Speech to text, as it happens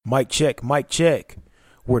Mic check, mic check.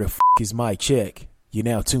 Where the is my check? You're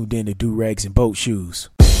now tuned in to Do Rags and Boat Shoes.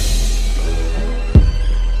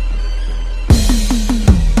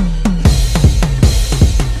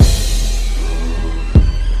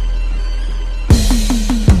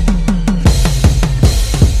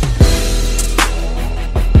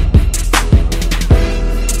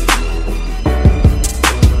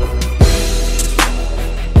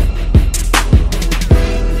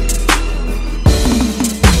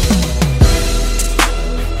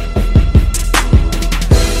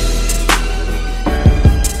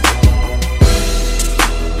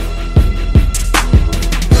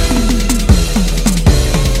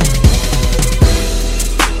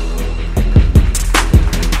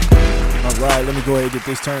 Go ahead and get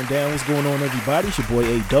this turned down. What's going on, everybody? It's your boy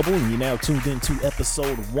A Double, and you're now tuned into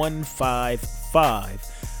episode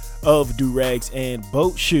 155 of Do Rags and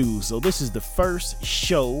Boat Shoes. So this is the first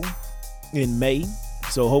show in May.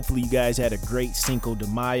 So hopefully you guys had a great Cinco de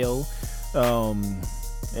Mayo,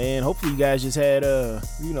 and hopefully you guys just had a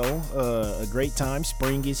great time.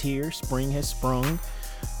 Spring is here. Spring has sprung,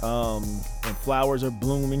 and flowers are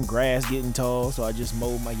blooming. Grass getting tall. So I just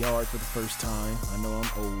mowed my yard for the first time. I know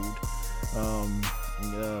I'm old.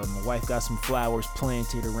 My wife got some flowers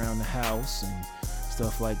planted around the house and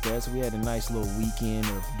stuff like that, so we had a nice little weekend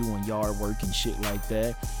of doing yard work and shit like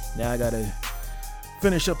that. Now I gotta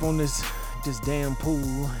finish up on this damn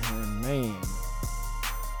pool and man,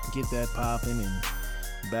 get that popping and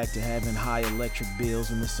back to having high electric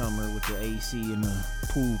bills in the summer with the AC and the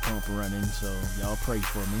pool pump running, so y'all pray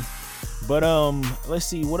for me. But let's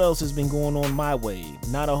see what else has been going on my way.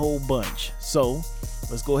 Not a whole bunch, so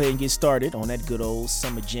let's go ahead and get started on that good old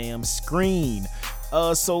Summer Jam screen.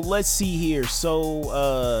 So let's see here.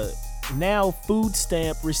 So now food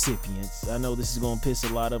stamp recipients. I know this is going to piss a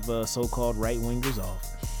lot of so-called right-wingers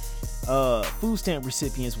off. Food stamp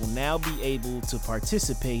recipients will now be able to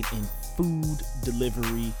participate in food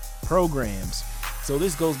delivery programs. So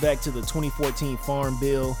this goes back to the 2014 Farm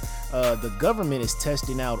Bill. The government is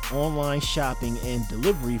testing out online shopping and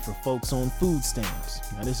delivery for folks on food stamps.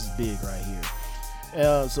 Now this is big right here.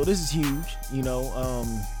 So this is huge,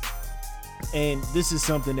 and this is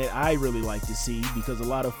something that I really like to see because a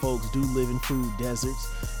lot of folks do live in food deserts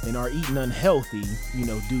and are eating unhealthy,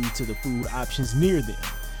 due to the food options near them.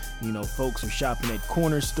 Folks are shopping at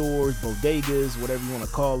corner stores, bodegas, whatever you want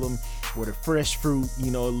to call them, where the fresh fruit,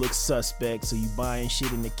 it looks suspect. So you buying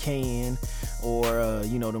shit in the can or,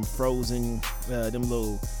 them frozen, them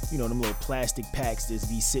little plastic packs that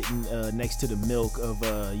be sitting next to the milk of,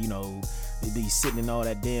 they be sitting in all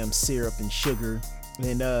that damn syrup and sugar.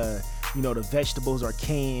 And, the vegetables are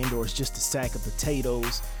canned or it's just a sack of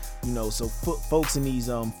potatoes. So folks in these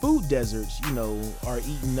food deserts, are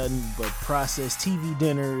eating nothing but processed TV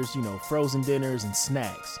dinners, frozen dinners and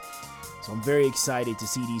snacks. So I'm very excited to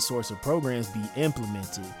see these sorts of programs be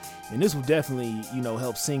implemented. And this will definitely,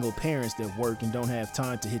 help single parents that work and don't have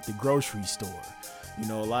time to hit the grocery store.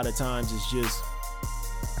 A lot of times it's just,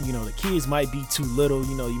 the kids might be too little.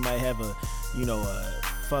 You might have a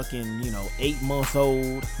fucking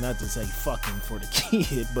 8-month-old, not to say fucking for the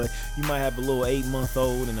kid, but you might have a little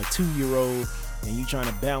 8-month-old and a 2-year-old, and you trying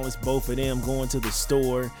to balance both of them going to the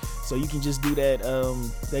store. So you can just do that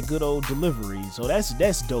good old delivery. So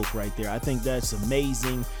that's dope right there. I think that's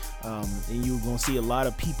amazing. And you're gonna see a lot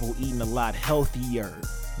of people eating a lot healthier.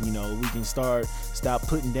 We can start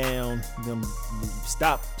putting down them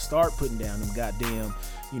goddamn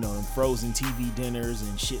them frozen TV dinners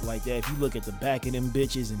and shit like that. If you look at the back of them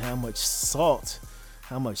bitches and how much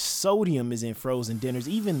sodium is in frozen dinners,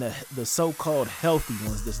 even the so-called healthy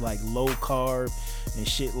ones that's like low carb and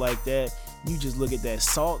shit like that, you just look at that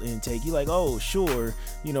salt intake, you're like, oh sure,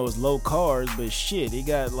 it's low carbs, but shit, it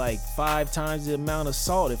got like 5 times the amount of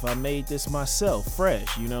salt if I made this myself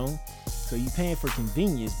fresh. So you paying for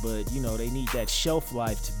convenience, but they need that shelf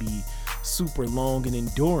life to be super long and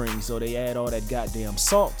enduring, so they add all that goddamn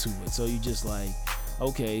salt to it. So you just like,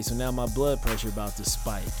 okay, so now my blood pressure about to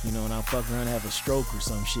spike, and I'll fuck around and have a stroke or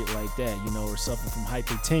some shit like that, or suffer from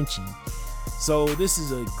hypertension. So this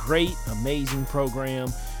is a great, amazing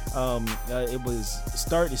program. It's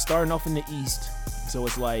starting off in the East, so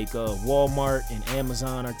it's like Walmart and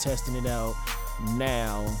Amazon are testing it out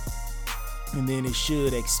now, and then it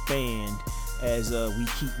should expand as we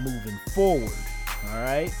keep moving forward. All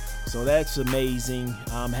right, so that's amazing.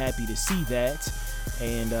 I'm happy to see that,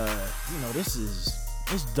 and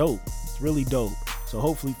it's dope. It's really dope. So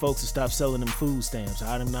hopefully folks will stop selling them food stamps.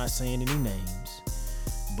 I'm not saying any names,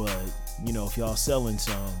 but if y'all selling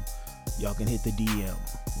some, y'all can hit the DM.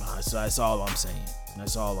 So that's all I'm saying.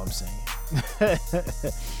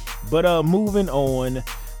 But moving on,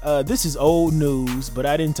 This is old news, but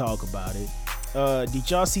I didn't talk about it. Did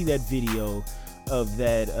y'all see that video of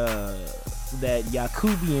that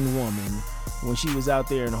Yakubian woman when she was out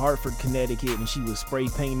there in Hartford, Connecticut, and she was spray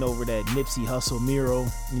painting over that Nipsey Hussle mural,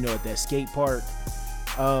 at that skate park?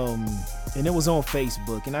 And it was on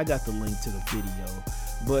Facebook, and I got the link to the video.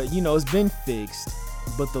 But it's been fixed.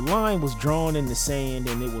 But the line was drawn in the sand,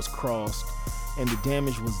 and it was crossed, and the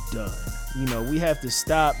damage was done. We have to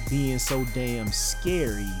stop being so damn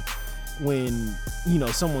scary when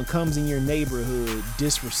someone comes in your neighborhood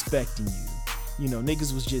disrespecting you.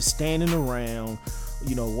 Niggas was just standing around,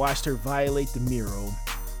 watched her violate the mural,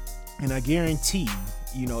 and I guarantee,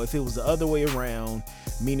 if it was the other way around,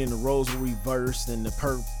 meaning the roles were reversed, and the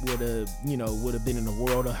perp would have been in a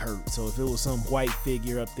world of hurt. So if it was some white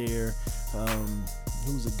figure up there,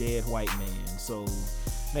 who's a dead white man, so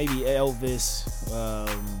maybe Elvis,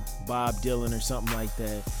 Bob Dylan, or something like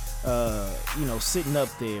that, sitting up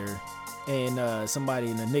there, and somebody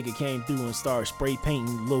and a nigga came through and started spray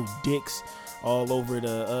painting little dicks all over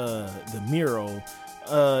the mural,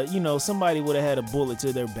 somebody would have had a bullet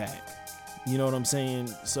to their back. You know what I'm saying?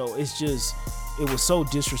 So it was so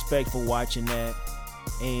disrespectful watching that,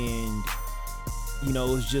 and it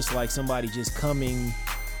was just like somebody just coming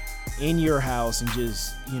in your house and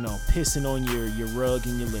just pissing on your rug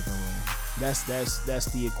in your living room. That's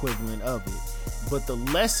the equivalent of it. But the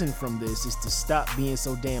lesson from this is to stop being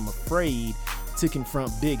so damn afraid to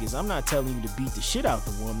confront bigots. I'm not telling you to beat the shit out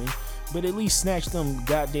the woman, but at least snatch them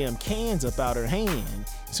goddamn cans up out her hand.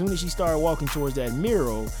 As soon as she started walking towards that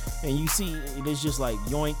mural, and you see it's just like,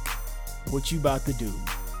 yoink, what you about to do?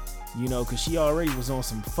 Because she already was on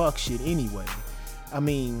some fuck shit anyway. I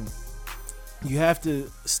mean, you have to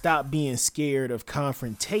stop being scared of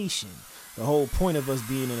confrontation. The whole point of us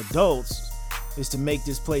being adults is to make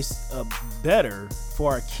this place better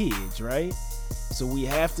for our kids, right? So we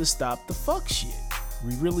have to stop the fuck shit.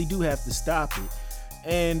 We really do have to stop it.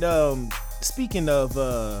 And speaking of,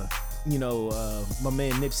 my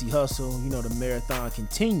man Nipsey Hussle, the marathon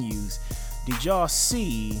continues. Did y'all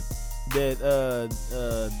see that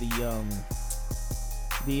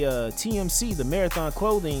the TMC, the Marathon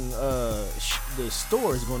Clothing, the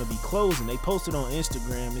store is going to be closing? They posted on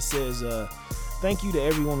Instagram. It says, thank you to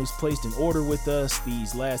everyone who's placed an order with us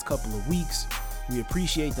these last couple of weeks. We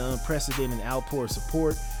appreciate the unprecedented outpour of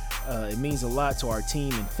support. It means a lot to our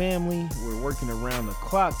team and family. We're working around the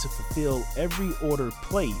clock to fulfill every order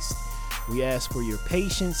placed. We ask for your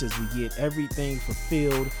patience as we get everything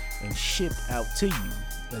fulfilled and shipped out to you.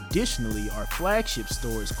 Additionally, our flagship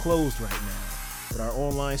store is closed right now, but our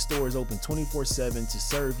online store is open 24/7 to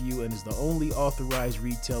serve you and is the only authorized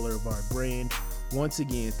retailer of our brand. Once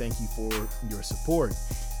again, thank you for your support.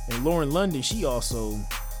 And Lauren London, she also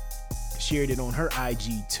shared it on her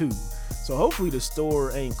IG too. So hopefully the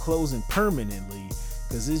store ain't closing permanently,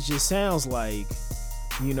 because it just sounds like,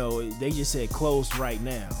 they just said closed right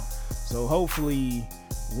now. So hopefully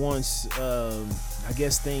once,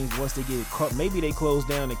 once they get caught, maybe they close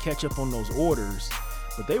down to catch up on those orders.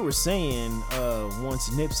 But they were saying once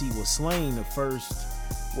Nipsey was slain the first,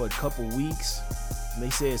 couple weeks, they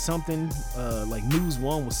said something like News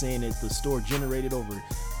One was saying that the store generated over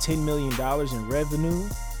 $10 million in revenue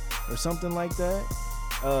or something like that.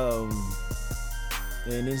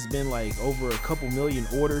 And it's been like over a couple million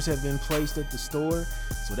orders have been placed at the store.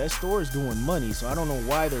 So that store is doing money. So I don't know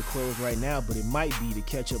why they're closed right now, but it might be to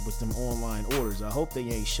catch up with them online orders. I hope they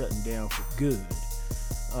ain't shutting down for good.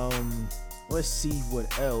 Let's see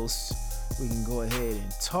what else we can go ahead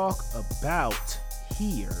and talk about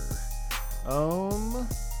here.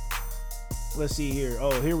 Let's see here.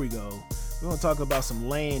 Oh, here we go. We're gonna talk about some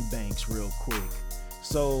land banks real quick.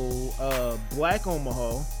 So Black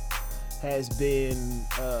Omaha has been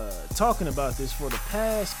talking about this for the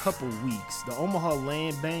past couple weeks. The Omaha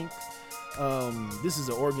Land Bank, this is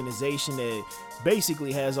an organization that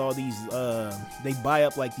basically has all these, they buy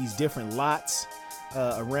up like these different lots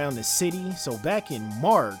around the city. So back in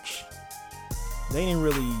March, they didn't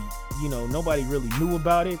really, nobody really knew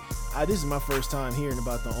about it. This is my first time hearing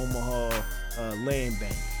about the Omaha Land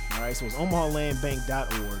Bank. All right, so it's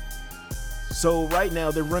omahalandbank.org. So right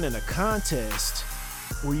now they're running a contest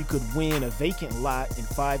where you could win a vacant lot and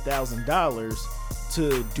 $5,000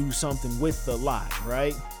 to do something with the lot,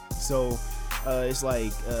 right? So it's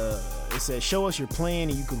like, it says, show us your plan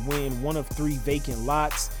and you could win one of 3 vacant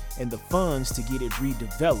lots and the funds to get it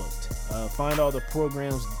redeveloped. Find all the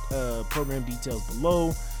program details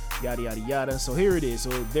below, yada, yada, yada. So here it is. So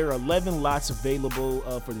there are 11 lots available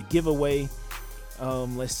for the giveaway.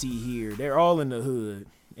 Let's see here. They're all in the hood,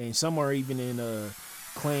 and some are even in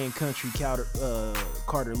Clan Country,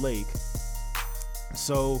 Carter Lake.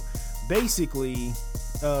 So basically,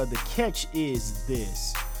 the catch is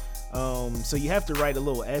this. So you have to write a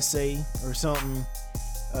little essay or something.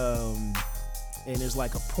 And there's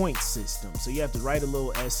like a point system. So you have to write a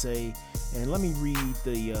little essay. And let me read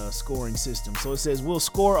the scoring system. So it says, we'll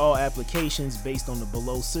score all applications based on the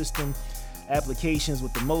below system. Applications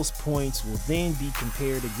with the most points will then be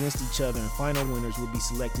compared against each other, and final winners will be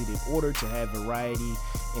selected in order to have variety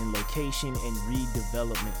in location and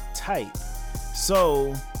redevelopment type.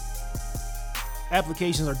 So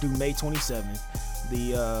applications are due May 27th.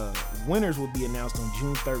 The winners will be announced on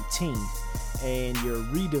June 13th, and your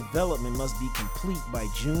redevelopment must be complete by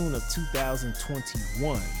June of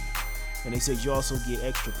 2021. And they said you also get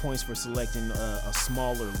extra points for selecting a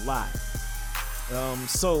smaller lot.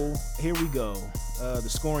 So here we go. The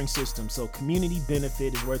scoring system. So community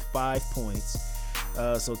benefit is worth 5 points.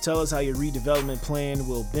 So tell us how your redevelopment plan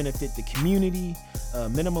will benefit the community.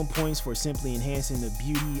 Minimum points for simply enhancing the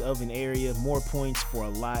beauty of an area. More points for a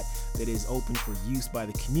lot that is open for use by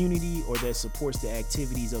the community or that supports the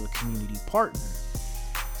activities of a community partner.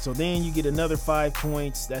 So then you get another 5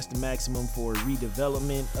 points. That's the maximum for a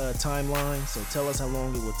redevelopment timeline. So tell us how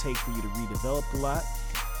long it will take for you to redevelop the lot.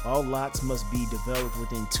 All lots must be developed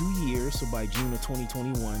within 2 years, so by June of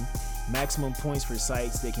 2021. Maximum points for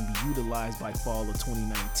sites that can be utilized by fall of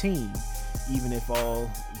 2019, even if all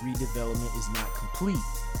redevelopment is not complete.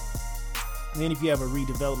 And then if you have a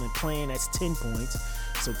redevelopment plan, that's 10 points.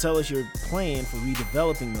 So tell us your plan for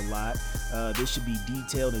redeveloping the lot. This should be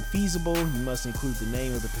detailed and feasible. You must include the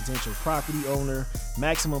name of the potential property owner.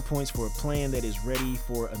 Maximum points for a plan that is ready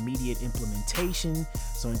for immediate implementation.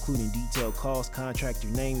 So including detailed cost, contractor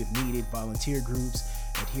name if needed, volunteer groups,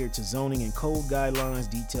 adhere to zoning and code guidelines,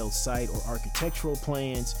 detailed site or architectural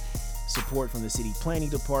plans, support from the city planning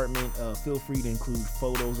department. Feel free to include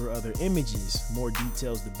photos or other images. More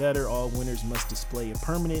details the better. All winners must display a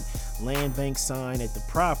permanent land bank sign at the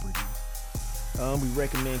property. We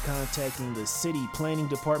recommend contacting the city planning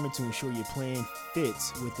department to ensure your plan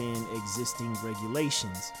fits within existing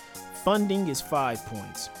regulations. Funding is 5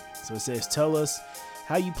 points. So it says, tell us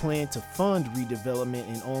how you plan to fund redevelopment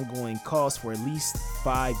and ongoing costs for at least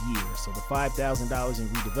 5 years. So the $5,000 in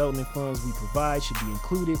redevelopment funds we provide should be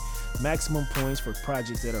included. Maximum points for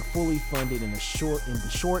projects that are fully funded in the short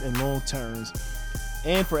and long terms,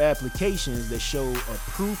 and for applications that show a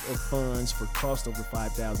proof of funds for cost over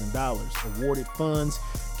 $5,000. Awarded funds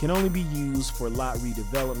can only be used for lot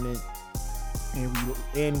redevelopment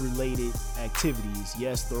and related activities.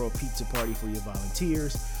 Yes, throw a pizza party for your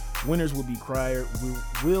volunteers. Winners will be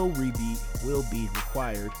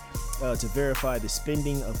required to verify the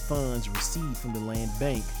spending of funds received from the land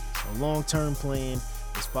bank. A long-term plan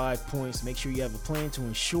is 5 points. Make sure you have a plan to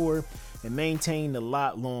ensure and maintain the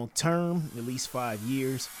lot long-term, at least 5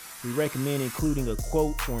 years. We recommend including a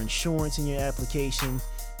quote for insurance in your application.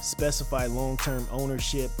 Specify long-term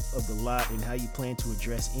ownership of the lot and how you plan to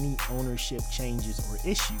address any ownership changes or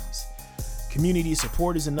issues. Community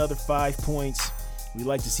support is another 5 points. We'd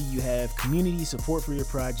like to see you have community support for your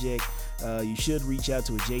project. You should reach out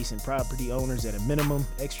to adjacent property owners at a minimum.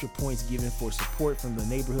 Extra points given for support from the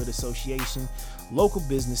neighborhood association, local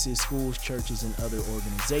businesses, schools, churches, and other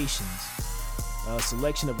organizations.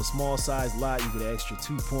 Selection of a small size lot, you get an extra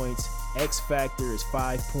 2 points. X factor is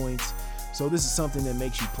 5 points. So this is something that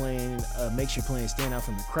makes your plan stand out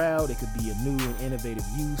from the crowd. It could be a new and innovative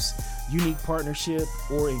use, unique partnership,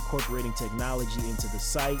 or incorporating technology into the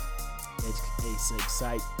site. It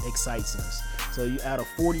excites us. So you out of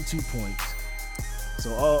 42 points.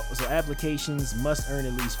 So applications must earn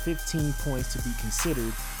at least 15 points to be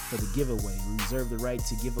considered for the giveaway. We reserve the right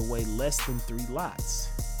to give away less than 3 lots.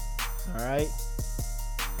 All right.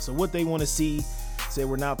 So what they want to see, say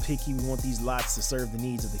we're not picky. We want these lots to serve the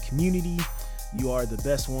needs of the community. You are the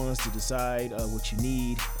best ones to decide what you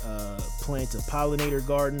need. Plant a pollinator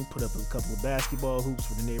garden. Put up a couple of basketball hoops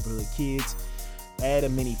for the neighborhood kids. Add a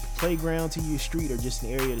mini playground to your street or just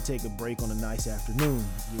an area to take a break on a nice afternoon.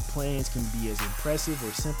 Your plans can be as impressive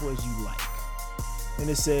or simple as you like. Then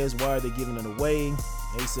it says, why are they giving it away?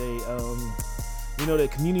 They say, we know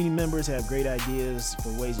that community members have great ideas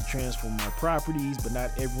for ways to transform our properties, but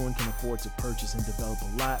not everyone can afford to purchase and develop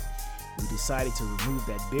a lot. We decided to remove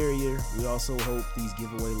that barrier. We also hope these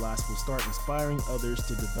giveaway lots will start inspiring others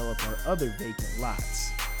to develop our other vacant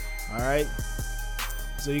lots. All right.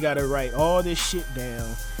 So you got to write all this shit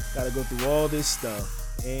down. Got to go through all this stuff.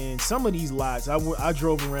 And some of these lots, I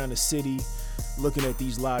drove around the city looking at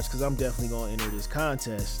these lots because I'm definitely going to enter this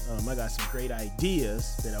contest. I got some great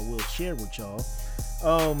ideas that I will share with y'all.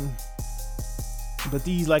 But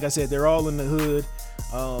these, like I said, they're all in the hood.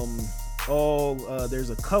 all there's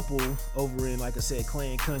a couple over in, like I said,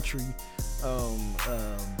 Clan Country. What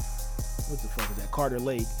the fuck is that? Carter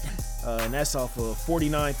Lake, and that's off of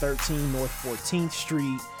 4913 North 14th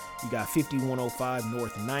Street. You got 5105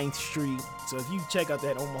 North 9th Street. So if you check out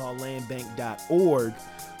that omahalandbank.org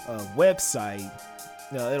website,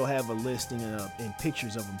 it'll have a listing and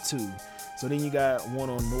pictures of them too. So then you got one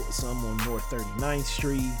on some on North 39th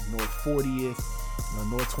Street, North 40th,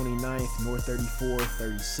 North 29th, North 34th,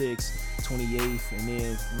 36th, 28th, and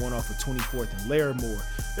then one off of 24th and Larimore.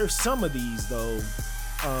 There's some of these though,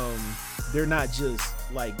 they're not just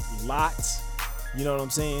like lots. You know what I'm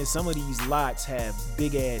saying? Some of these lots have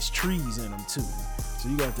big ass trees in them too. So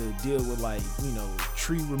you got to deal with, like, you know,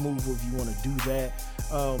 tree removal if you want to do that.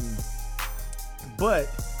 But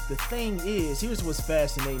the thing is, here's what's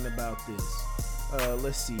fascinating about this.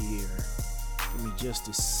 Let's see here. Give me just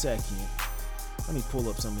a second. Let me pull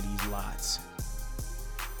up some of these lots.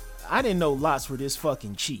 I didn't know lots were this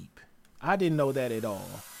fucking cheap. I didn't know that at all.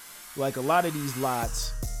 Like, a lot of these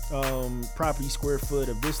lots, property square foot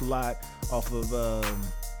of this lot off of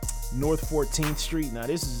North 14th Street. Now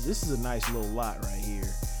this is a nice little lot right here.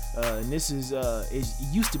 And this is it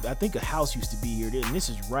used to, I think a house used to be here, and this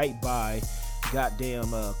is right by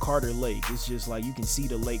goddamn Carter Lake. It's just like you can see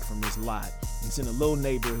the lake from this lot. It's in a little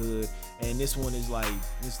neighborhood, and this one is like,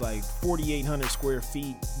 it's like 4,800 square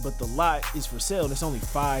feet, but the lot is for sale and it's only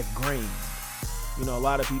 $5,000. You know, a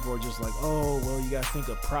lot of people are just like, oh, well, you gotta think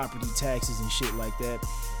of property taxes and shit like that.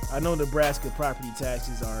 I know Nebraska property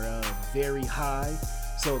taxes are very high.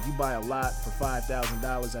 So if you buy a lot for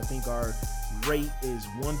 $5,000, I think our rate is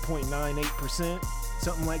 1.98%,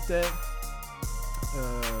 something like that.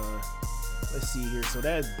 Let's see here. So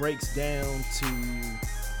that breaks down to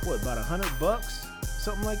what, about $100,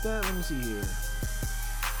 something like that. Let me see here.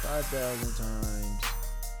 5,000 times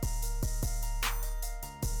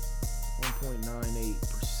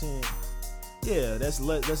 1.98%. Yeah, that's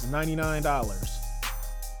 $99.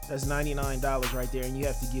 That's $99 right there, and you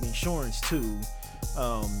have to get insurance too.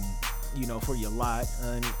 You know, for your lot,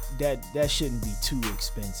 and that shouldn't be too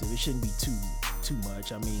expensive. It shouldn't be too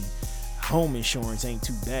much. I mean, home insurance ain't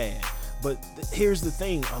too bad. But here's the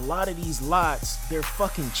thing, a lot of these lots, they're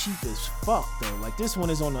fucking cheap as fuck though. Like this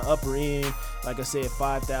one is on the upper end, like I said,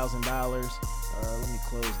 $5,000. Let me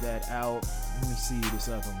close that out. Let me see this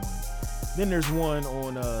other one. Then there's one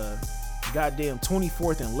on goddamn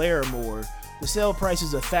 24th and Larimore. The sale price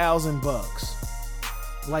is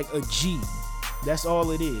 $1,000, like a G. That's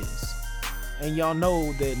all it is. And y'all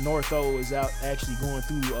know that North O is out actually going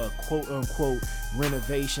through a quote unquote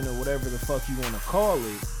renovation or whatever the fuck you want to call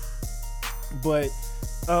it. But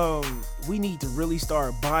we need to really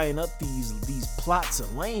start buying up these plots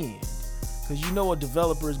of land, because you know a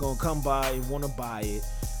developer is going to come by and want to buy it,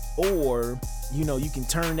 or you know, you can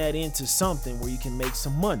turn that into something where you can make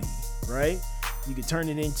some money, right? You can turn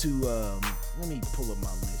it into let me pull up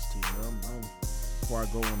my list here before I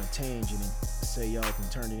go on a tangent and say y'all can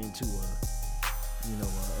turn it into a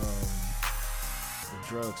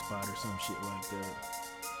drug spot or some shit like that.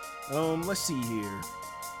 Let's see here.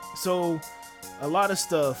 So a lot of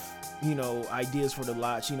stuff, you know, ideas for the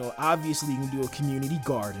lots, you know, obviously you can do a community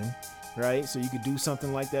garden, right? So you could do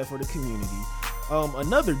something like that for the community.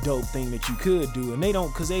 Another dope thing that you could do, and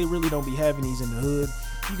because they really don't be having these in the hood,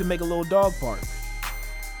 you can make a little dog park.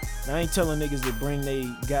 Now, I ain't telling niggas to bring they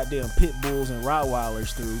goddamn pit bulls and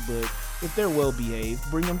Rottweilers through, but if they're well behaved,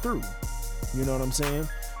 bring them through. You know what I'm saying?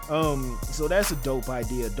 So that's a dope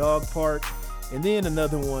idea, dog park. And then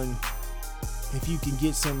another one, if you can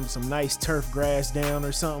get some nice turf grass down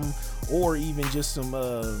or something, or even just some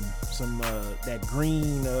that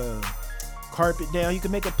green carpet down, you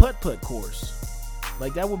can make a putt-putt course.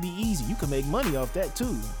 Like, that would be easy. You can make money off that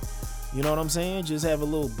too. You know what I'm saying? Just have a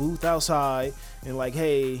little booth outside and like,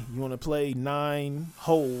 hey, you want to play 9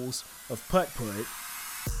 holes of putt-putt?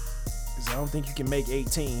 Because I don't think you can make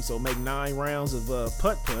 18, so make 9 rounds of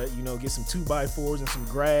putt-putt. You know, get some 2x4s and some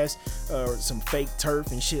grass or some fake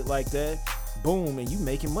turf and shit like that. Boom, and you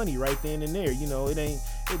making money right then and there. You know, it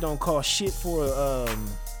don't cost shit for a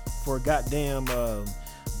goddamn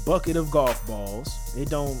bucket of golf balls. That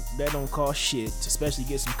don't cost shit, especially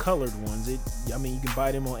get some colored ones. I mean, you can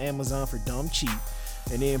buy them on Amazon for dumb cheap.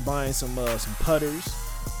 And then buying some putters,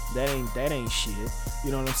 that ain't shit.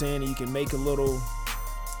 You know what I'm saying? And you can make a little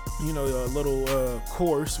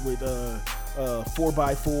course with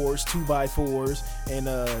 4x4s, 2x4s, and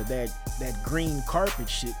that green carpet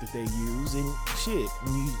shit that they use and shit.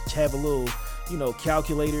 And you have a little, you know,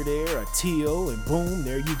 calculator there, a till, and boom,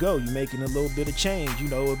 there you go. You're making a little bit of change. You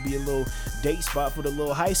know, it'd be a little date spot for the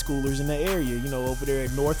little high schoolers in the area. You know, over there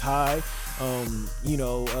at North High,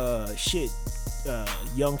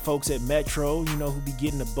 Young folks at Metro, who be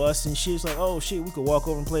getting the bus and shit. It's like, oh shit, we could walk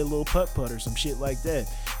over and play a little putt-putt or some shit like that.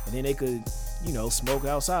 And then they could, smoke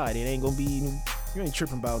outside. It ain't gonna be, you ain't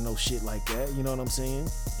tripping about no shit like that. You know what I'm saying?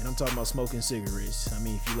 And I'm talking about smoking cigarettes. I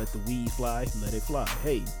mean, if you let the weed fly, let it fly.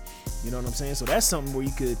 Hey, you know what I'm saying? So that's something where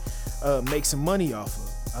you could make some money off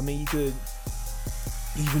of. I mean, you could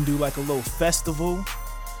even do like a little festival.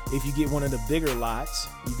 If you get one of the bigger lots,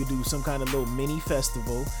 you could do some kind of little mini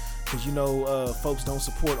festival. Because folks don't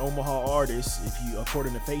support Omaha artists,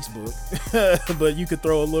 according to Facebook. But you could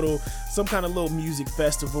throw some kind of little music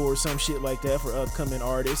festival or some shit like that for upcoming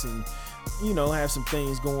artists, and have some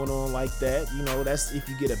things going on like that. That's if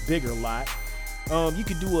you get a bigger lot. You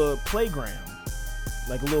could do a playground,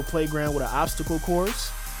 like a little playground with an obstacle course.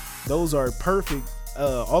 Those are perfect.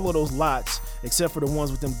 All of those lots, except for the ones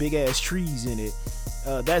with them big ass trees in it,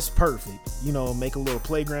 that's perfect. Make a little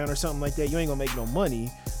playground or something like that. You ain't gonna make no money,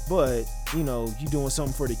 but you doing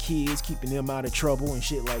something for the kids, keeping them out of trouble and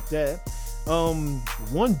shit like that.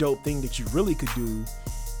 One dope thing that you really could do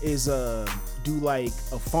is do like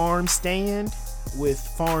a farm stand with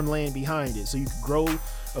farmland behind it, so you could grow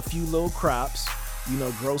a few little crops.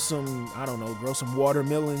 Grow some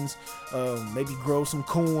watermelons, maybe grow some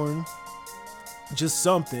corn, just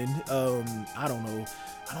something. I don't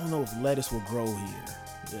know if lettuce will grow here.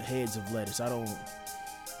 The heads of lettuce, I don't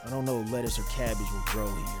know if lettuce or cabbage will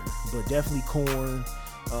grow here, but definitely corn,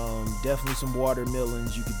 definitely some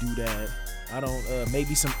watermelons. You could do that.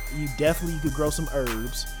 Maybe you could grow some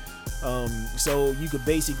herbs. So you could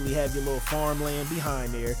basically have your little farmland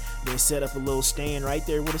behind there, then set up a little stand right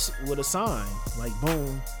there with a sign, like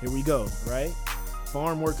boom, here we go, right?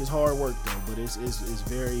 Farm work is hard work though, but it's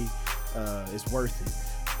very it's worth it.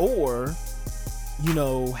 Or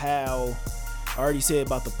how I already said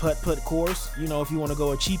about the putt-putt course. If you want to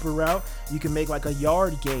go a cheaper route, you can make like a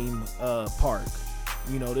yard game park.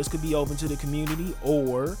 This could be open to the community,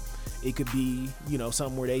 or it could be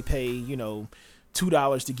something where they pay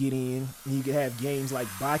 $2 to get in. And you could have games like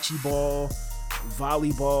bocce ball,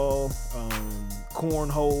 volleyball,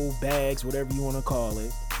 cornhole, bags, whatever you want to call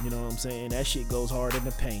it. You know what I'm saying? That shit goes hard in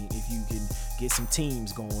the paint if you can get some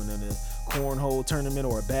teams going in a cornhole tournament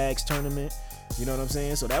or a bags tournament. You know what I'm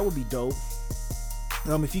saying? So that would be dope.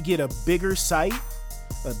 If you get a bigger site,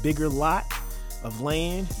 a bigger lot of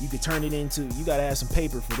land, you could turn it into, you gotta have some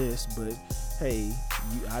paper for this, but hey,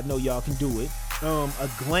 I know y'all can do it. A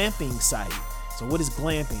glamping site. So what is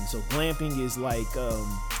glamping? So glamping is like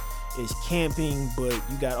it's camping, but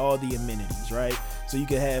you got all the amenities, right? So you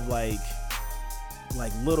could have like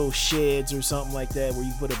little sheds or something like that, where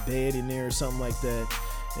you put a bed in there or something like that,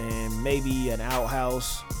 and maybe an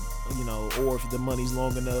outhouse, or if the money's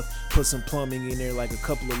long enough, put some plumbing in there, like a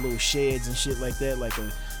couple of little sheds and shit like that, like a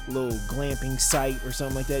little glamping site or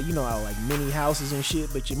something like that. How like mini houses and shit,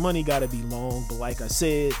 but your money gotta be long. But like I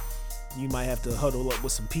said, you might have to huddle up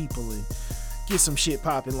with some people and get some shit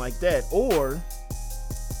popping like that. Or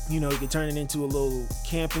you can turn it into a little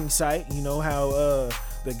camping site.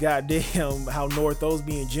 How North O's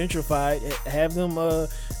being gentrified, have some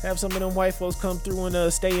of them white folks come through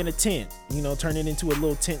and stay in a tent, turn it into a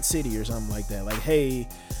little tent city or something like that. Like, hey,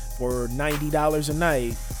 for $90 a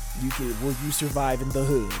night, will you survive in the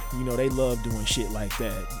hood? They love doing shit like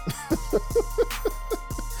that.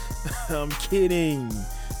 I'm kidding,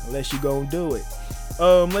 unless you gonna do it.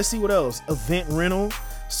 Let's see what else. Event rental.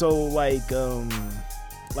 So like a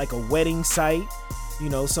wedding site.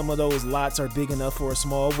 Some of those lots are big enough for a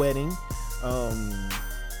small wedding. So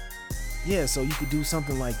you could do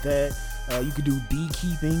something like that. You could do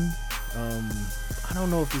beekeeping. I don't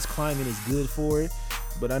know if this climate is good for it,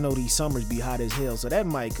 but I know these summers be hot as hell, so that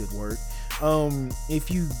might could work. If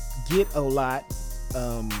you get a lot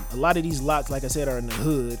of these lots, like I said, are in the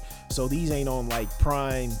hood, so these ain't on like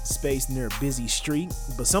prime space near a busy street,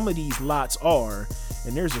 but some of these lots are,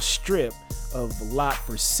 and there's a strip of lot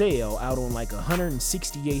for sale out on like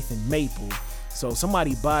 168th and Maple. So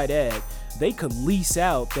somebody buy that, they could lease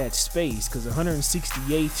out that space, because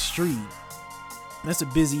 168th Street, that's a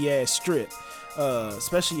busy ass strip,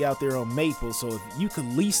 especially out there on Maple. So if you could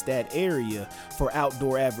lease that area for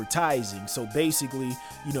outdoor advertising, so basically,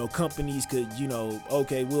 companies could,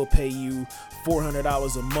 okay, we'll pay you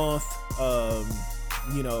 $400 a month,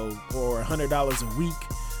 or $100 a week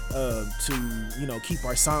to keep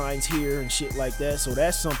our signs here and shit like that. So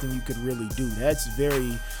that's something you could really do. That's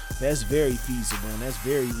very feasible, and that's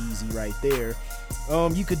very easy right there.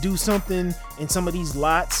 You could do something in some of these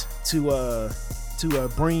lots to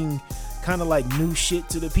bring kind of like new shit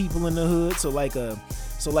to the people in the hood. So like a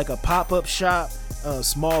pop-up shop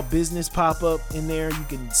small business pop up in there. You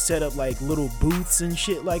can set up like little booths and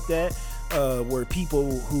shit like that, where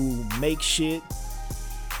people who make shit,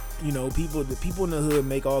 the people in the hood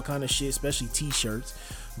make all kind of shit, especially t-shirts.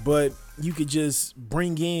 But you could just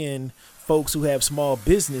bring in folks who have small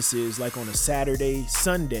businesses like on a Saturday,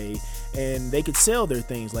 Sunday, and they could sell their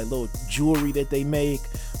things like little jewelry that they make.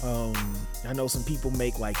 I know some people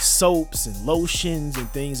make like soaps and lotions and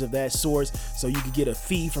things of that sort, so you could get a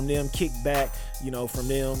fee from them, kickback, from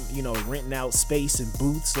them, renting out space and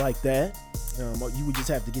booths like that. You would just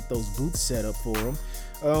have to get those booths set up for them.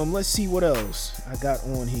 Let's see what else I got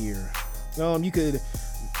on here. You could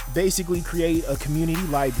basically create a community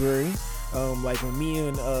library. Like when me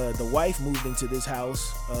and the wife moved into this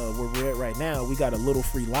house where we're at right now, we got a little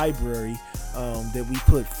free library that we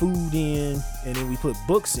put food in, and then we put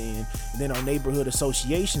books in, and then our neighborhood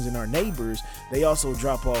associations and our neighbors, they also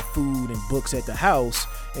drop off food and books at the house,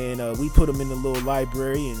 and we put them in the little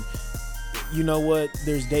library. And you know what,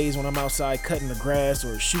 there's days when I'm outside cutting the grass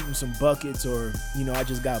or shooting some buckets, or I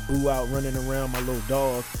just got Boo out running around, my little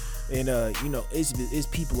dog. And it's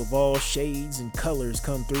people of all shades and colors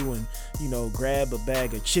come through and grab a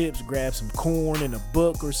bag of chips, grab some corn and a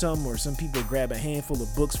book or something, or some people grab a handful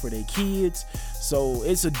of books for their kids. So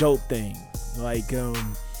it's a dope thing. Like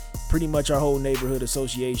pretty much our whole neighborhood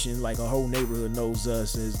association, like our whole neighborhood knows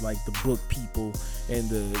us as like the book people and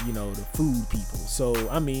the the food people. So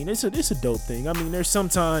I mean, it's a dope thing. I mean, there's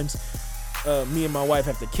sometimes me and my wife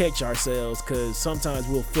have to catch ourselves, because sometimes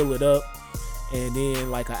we'll fill it up, and then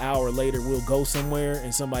like an hour later we'll go somewhere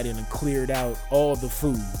and somebody done cleared out all the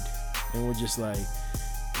food, and we're just like,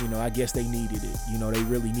 I guess they needed it. They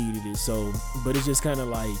really needed it. So, but it's just kind of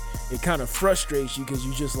like, it kind of frustrates you, because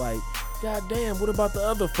you just like, God damn, what about the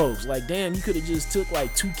other folks? Like, damn, you could have just took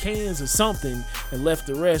like 2 cans or something and left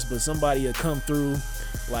the rest. But somebody will come through,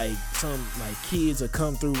 like some like kids will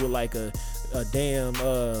come through with like a damn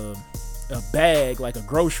a bag, like a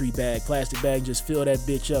grocery bag, plastic bag, just fill that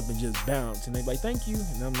bitch up and just bounce. And they like, thank you.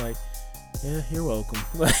 And I'm like, yeah, you're welcome.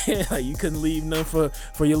 Like, you couldn't leave none for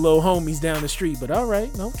your little homies down the street, but all right,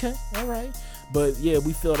 okay, all right. But yeah,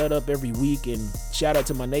 we fill that up every week, and shout out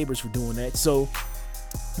to my neighbors for doing that. So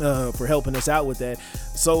for helping us out with that.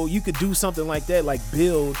 So you could do something like that, like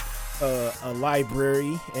build a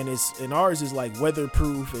library, and ours is like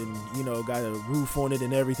weatherproof, and got a roof on it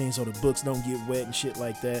and everything, so the books don't get wet and shit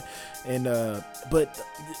like that. And but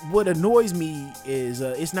what annoys me is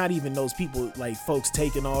it's not even those people, like folks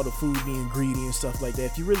taking all the food being greedy and stuff like that.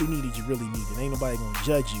 If you really need it, you really need it. Ain't nobody gonna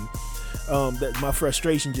judge you. That my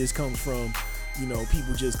frustration just comes from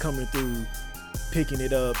people just coming through, picking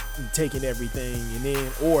it up and taking everything, and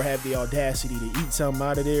then or have the audacity to eat something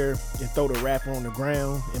out of there and throw the wrapper on the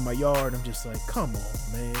ground in my yard. I'm just like, come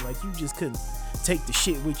on, man, like you just couldn't take the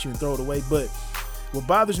shit with you and throw it away. But what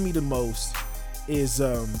bothers me the most is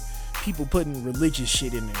people putting religious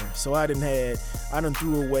shit in there. So I done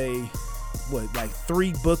threw away like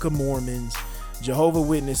 3 Book of Mormons. Jehovah's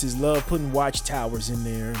Witnesses love putting watchtowers in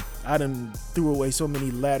there. I done threw away so many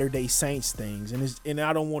Latter-day Saints things, and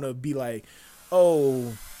I don't want to be like,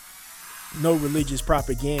 oh, no religious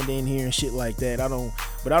propaganda in here and shit like that.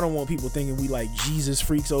 But I don't want people thinking we like Jesus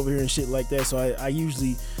freaks over here and shit like that. So I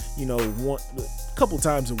usually, want a couple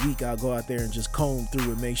times a week, I'll go out there and just comb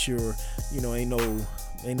through and make sure, ain't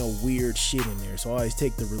no weird shit in there. So I always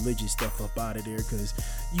take the religious stuff up out of there, because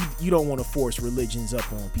you don't want to force religions up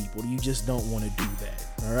on people. You just don't want to do that.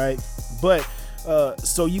 All right. But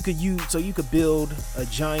so you could build a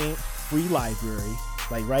giant free library,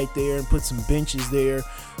 like right there, and put some benches there,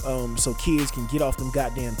 so kids can get off them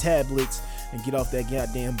goddamn tablets and get off that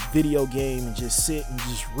goddamn video game and just sit and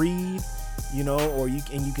just read, or you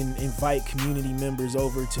can invite community members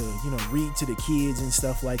over to read to the kids and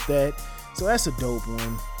stuff like that. So that's a dope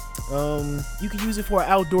one. You can use it for an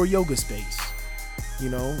outdoor yoga space. You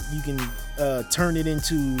can turn it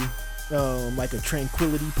into like a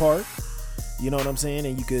tranquility park. You know what I'm saying?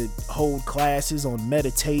 And you could hold classes on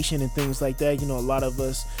meditation and things like that. A lot of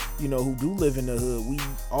us, who do live in the hood, we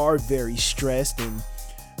are very stressed, and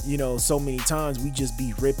so many times we just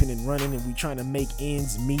be ripping and running, and we trying to make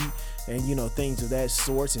ends meet, and things of that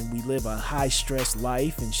sort, and we live a high stress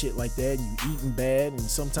life and shit like that, and you eating bad, and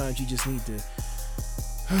sometimes you just need to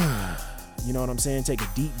you know what I'm saying, take a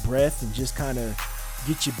deep breath and just kind of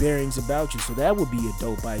get your bearings about you. So that would be a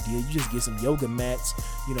dope idea. You just get some yoga mats,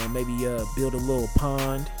 maybe build a little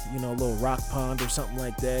pond, a little rock pond or something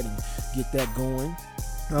like that, and get that going.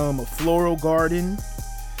 A floral garden,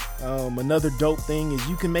 Another dope thing is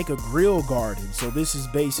you can make a grill garden. So this is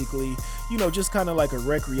basically, just kind of like a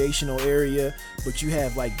recreational area, but you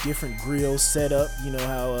have like different grills set up. You know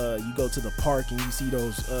how you go to the park and you see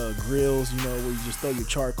those grills, where you just throw your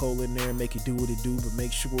charcoal in there and make it do what it do, but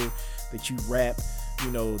make sure that you wrap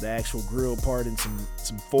the actual grill part in some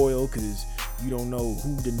foil, because you don't know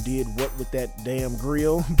who did what with that damn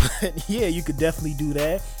grill. But yeah, you could definitely do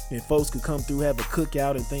that, and folks could come through, have a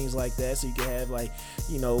cookout and things like that. So you could have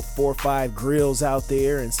 4 or 5 grills out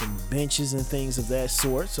there and some benches and things of that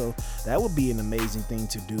sort. So that would be an amazing thing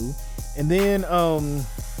to do. And then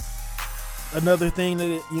another thing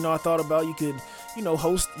that I thought about, you could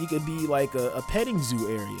you could be like a petting zoo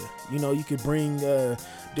area. You could bring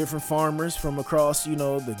different farmers from across,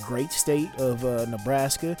 the great state of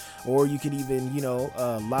Nebraska, or you could even,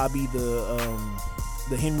 lobby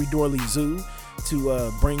the Henry Dorley Zoo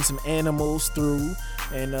to bring some animals through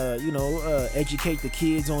and, educate the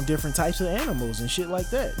kids on different types of animals and shit like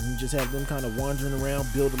that. And just have them kind of wandering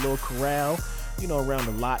around, build a little corral, around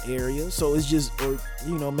the lot area. So it's just, or,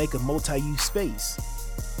 make a multi-use space.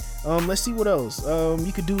 Let's see what else.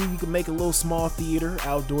 You could make a little small theater,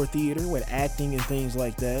 outdoor theater with acting and things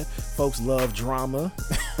like that. Folks love drama,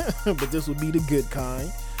 but this would be the good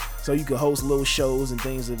kind. So you could host little shows and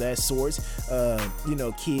things of that sort.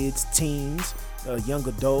 Kids, teens, young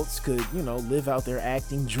adults could, live out their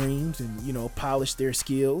acting dreams and, polish their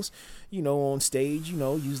skills, on stage,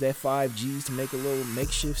 use that 5Gs to make a little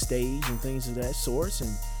makeshift stage and things of that sort.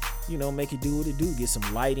 And make it do what it do. Get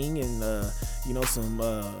some lighting and some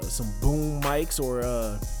boom mics, or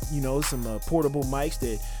some portable mics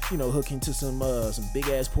that hook into some big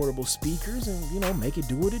ass portable speakers, and make it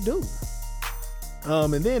do what it do.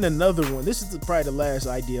 And then another one. This is probably the last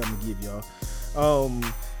idea I'm gonna give y'all.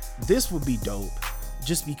 This would be dope,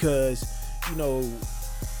 just because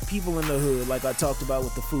people in the hood, like I talked about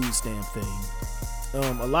with the food stamp thing.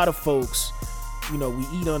 A lot of folks, we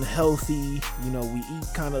eat unhealthy, we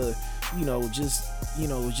eat kind of, just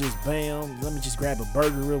bam, let me just grab a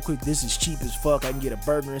burger real quick. This is cheap as fuck. I can get a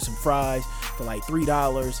burger and some fries for like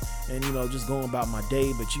 $3 and, just going about my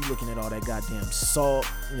day. But you looking at all that goddamn salt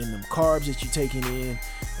and them carbs that you're taking in,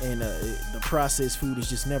 and the processed food is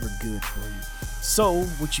just never good for you. So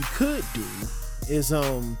what you could do is,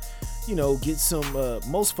 get some,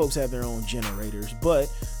 most folks have their own generators,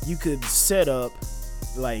 but you could set up,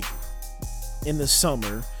 like, in the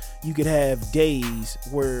summer, you could have days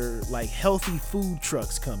where like healthy food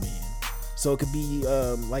trucks come in. So it could be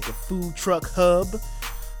like a food truck hub,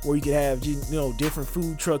 where you could have different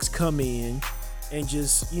food trucks come in and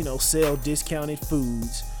just sell discounted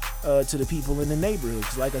foods to the people in the neighborhood.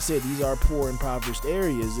 'Cause like I said, these are poor, impoverished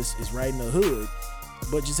areas. This is right in the hood.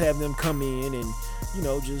 But just have them come in and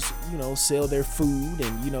sell their food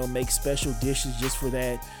and make special dishes just for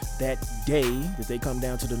that day that they come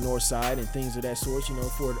down to the north side and things of that sort,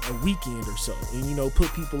 for a weekend or so. And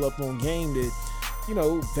put people up on game that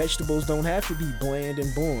vegetables don't have to be bland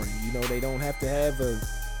and boring. They don't have to have a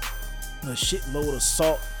shitload of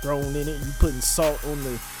salt thrown in it. You putting salt on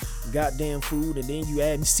the goddamn food, and then you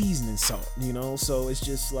adding seasoning salt. So it's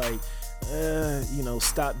just like,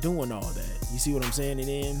 stop doing all that. You see what I'm saying? And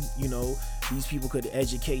then, these people could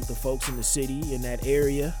educate the folks in the city, in that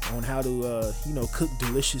area, on how to, cook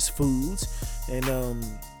delicious foods. And,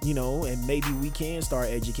 and maybe we can start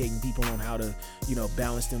educating people on how to,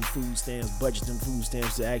 balance them food stamps, budget them food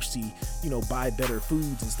stamps to actually, buy better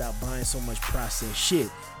foods and stop buying so much processed shit.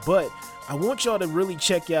 But I want y'all to really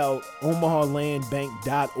check out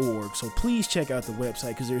omahalandbank.org. So please check out the website,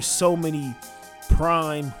 because there's so many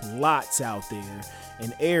prime lots out there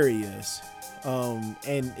and areas,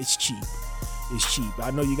 and it's cheap.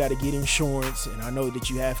 I know you got to get insurance, and I know that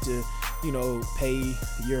you have to pay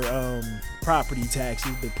your property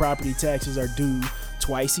taxes. The property taxes are due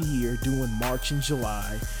twice a year, due in March and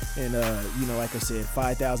July. And like I said,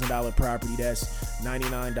 $5,000 property, that's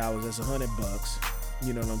 $99, that's $100.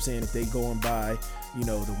 You know what I'm saying? If they go and buy the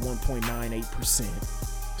 1.98%.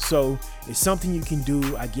 So it's something you can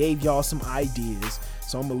do. I gave y'all some ideas,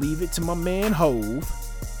 so I'm gonna leave it to my man Hove.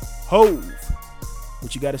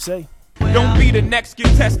 What you gotta say? Don't be the next get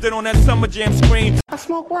tested on that Summer Jam screen. I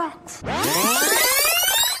smoke rocks.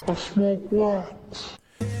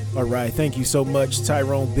 All right, thank you so much,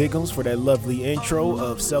 Tyrone Biggums, for that lovely intro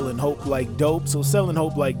of Selling Hope Like Dope. So Selling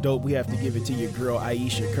Hope Like Dope, we have to give it to your girl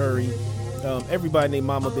Ayesha Curry. Everybody named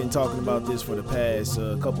Mama been talking about this for the past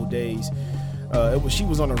couple days. She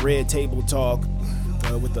was on a Red Table Talk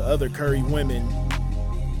with the other Curry women,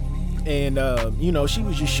 and she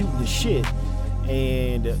was just shooting the shit.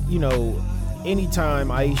 And anytime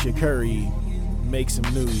Ayesha Curry makes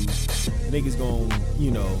some news, niggas gonna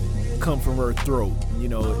come from her throat. You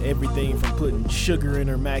know, everything from putting sugar in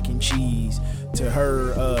her mac and cheese to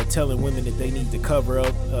her telling women that they need to cover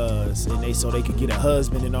up so they could get a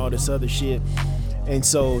husband and all this other shit. And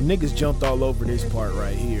so niggas jumped all over this part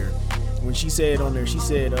right here. When she said on there, she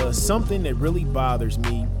said, something that really bothers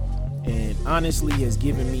me and honestly has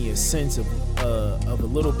given me a sense of a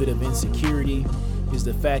little bit of insecurity is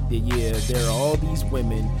the fact that, yeah, there are all these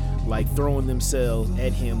women like throwing themselves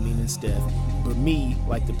at him, meaning Steph. But me,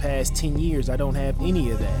 like the past 10 years, I don't have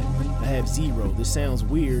any of that. I have zero. This sounds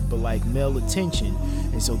weird, but like male attention.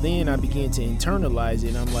 And so then I began to internalize it,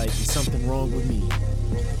 and I'm like, is something wrong with me?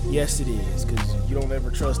 Yes, it is, because you don't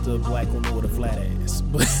ever trust a black woman with a flat ass.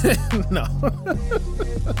 But no.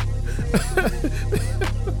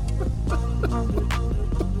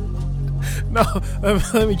 No,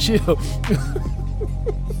 let me chill.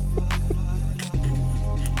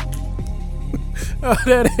 Oh,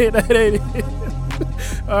 that ain't it.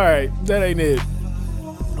 All right, that ain't it.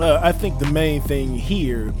 I think the main thing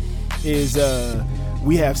here is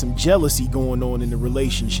we have some jealousy going on in the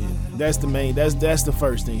relationship. That's the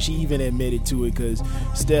first thing. She even admitted to it, because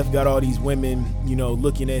Steph got all these women, you know,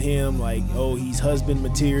 looking at him like, oh, he's husband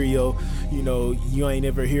material. You know, you ain't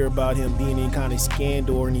ever hear about him being in kind of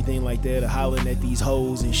scandal or anything like that, or hollering at these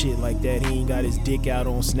hoes and shit like that. He ain't got his dick out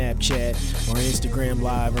on Snapchat or Instagram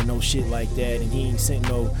Live or no shit like that, and he ain't sent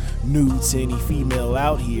no nudes to any female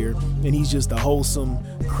out here, and he's just a wholesome,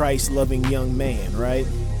 Christ-loving young man, right?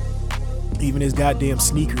 Even his goddamn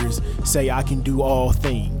sneakers say I can do all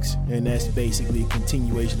things, and that's basically a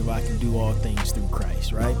continuation of I can do all things through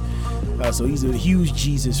Christ, right? So he's a huge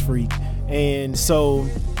Jesus freak. And so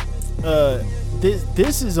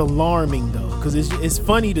this is alarming though, because it's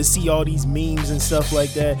funny to see all these memes and stuff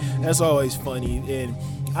like that. That's always funny. And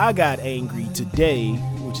I got angry today,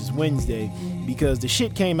 which is Wednesday, because the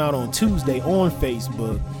shit came out on Tuesday on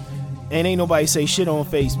Facebook, and ain't nobody say shit on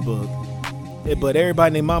Facebook. But everybody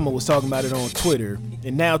and their mama was talking about it on Twitter.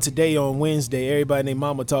 And now today on Wednesday, everybody and their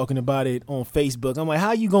mama talking about it on Facebook. I'm like,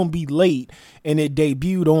 how you gonna be late and it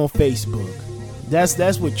debuted on Facebook?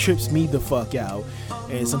 That's what trips me the fuck out.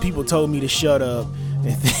 And some people told me to shut up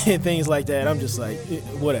and things like that. I'm just like,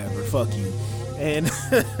 whatever, fuck you. And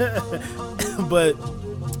but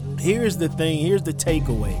here's the thing, here's the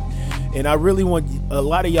takeaway. And I really want, a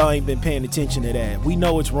lot of y'all ain't been paying attention to that. We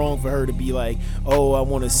know it's wrong for her to be like, oh, I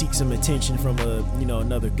want to seek some attention from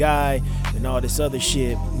another guy and all this other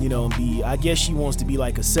shit, I guess she wants to be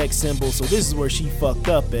like a sex symbol. So this is where she fucked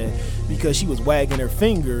up at, because she was wagging her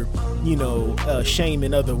finger,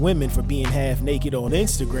 shaming other women for being half naked on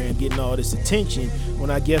Instagram, getting all this attention,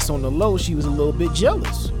 when I guess on the low, she was a little bit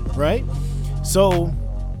jealous, right? So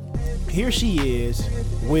here she is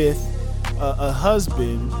with a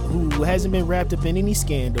husband who hasn't been wrapped up in any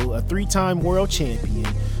scandal, a 3-time world champion,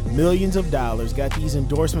 millions of dollars, got these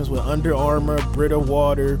endorsements with Under Armour, Brita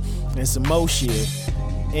Water, and some more shit.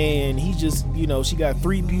 And he just, she got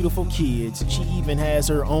 3 beautiful kids. She even has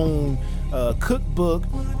her own cookbook,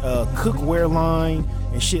 cookware line,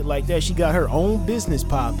 and shit like that. She got her own business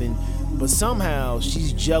popping, but somehow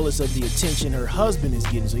she's jealous of the attention her husband is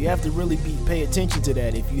getting. So you have to really pay attention to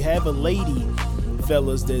that. If you have a lady,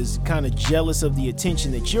 fellas, that's kind of jealous of the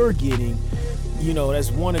attention that you're getting,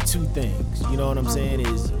 that's one of two things. You know what I'm saying?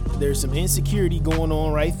 Is there's some insecurity going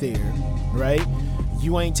on right there, right?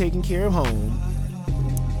 You ain't taking care of home.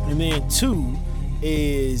 And then 2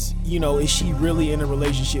 is, is she really in a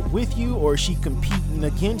relationship with you, or is she competing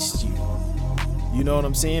against you? You know what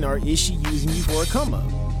I'm saying? Or is she using you for a come up?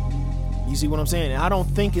 You see what I'm saying? And I don't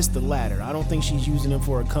think it's the latter. I don't think she's using him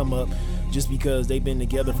for a come up just because they've been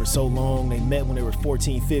together for so long. They met when they were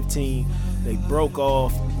 14, 15. They broke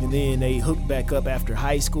off, and then they hooked back up after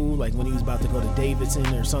high school, like when he was about to go to Davidson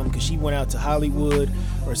or something, because she went out to Hollywood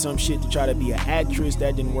or some shit to try to be an actress.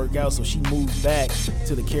 That didn't work out, so she moved back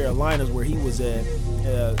to the Carolinas where he was at,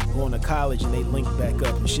 going to college, and they linked back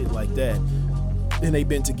up and shit like that. And they've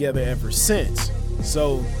been together ever since.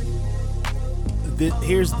 So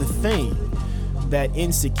here's the thing. That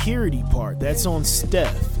insecurity part, that's on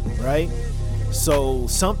Steph, right? So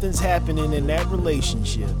something's happening in that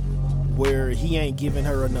relationship where he ain't giving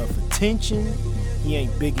her enough attention, he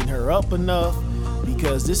ain't bigging her up enough,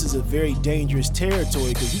 because this is a very dangerous territory,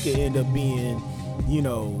 because he could end up being,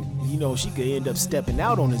 she could end up stepping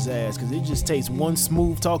out on his ass, because it just takes one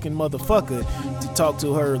smooth talking motherfucker to talk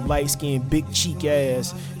to her light-skinned, big cheek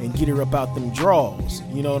ass and get her up out them draws.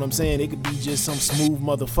 You know what I'm saying? It could be just some smooth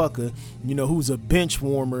motherfucker, who's a bench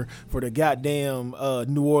warmer for the goddamn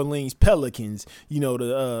New Orleans Pelicans,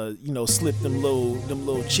 to slip them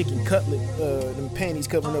little chicken cutlet, them panties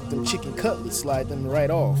covering up them chicken cutlets, slide them right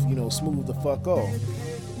off, smooth the fuck off.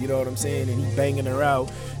 You know what I'm saying? And he banging her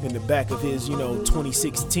out in the back of his,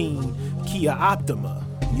 2016 Kia Optima.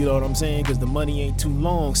 You know what I'm saying? Because the money ain't too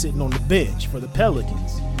long sitting on the bench for the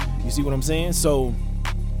Pelicans. You see what I'm saying? So,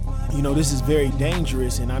 this is very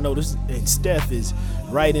dangerous. And I know and Steph is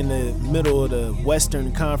right in the middle of the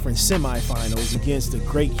Western Conference semifinals against the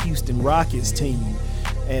great Houston Rockets team.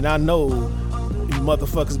 And I know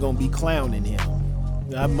motherfuckers gonna be clowning him.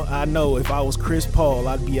 I know if I was Chris Paul,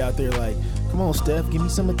 I'd be out there like, come on, Steph, give me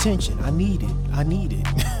some attention. I need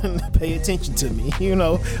it. Pay attention to me.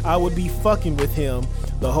 I would be fucking with him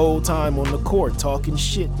the whole time on the court, talking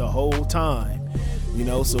shit the whole time.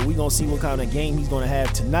 So we gonna see what kind of game he's gonna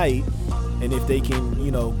have tonight, and if they can,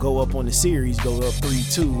 go up on the series, go up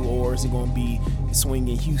 3-2, or is it gonna be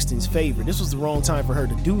swinging Houston's favor? This was the wrong time for her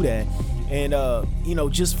to do that, and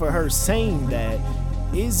just for her saying that,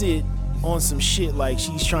 is it on some shit like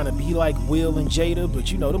she's trying to be like Will and Jada? But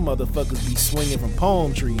the motherfuckers be swinging from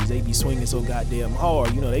palm trees. They be swinging so goddamn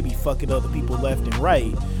hard. They be fucking other people left and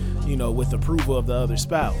right, with approval of the other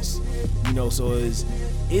spouse. So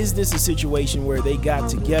is this a situation where they got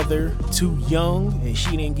together too young and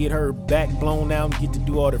she didn't get her back blown out and get to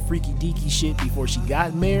do all the freaky deaky shit before she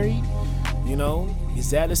got married?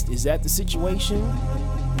 Is that the situation?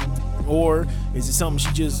 Or is it something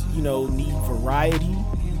she just, need variety?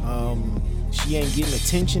 She ain't getting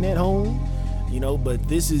attention at home, but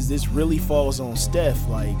this really falls on Steph.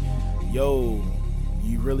 Like, yo,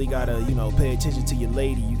 you really gotta, pay attention to your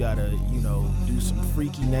lady. You gotta, do some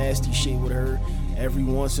freaky, nasty shit with her every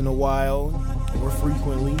once in a while or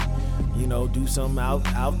frequently. Do something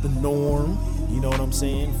out the norm. You know what I'm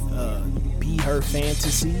saying? Be her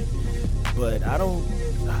fantasy. But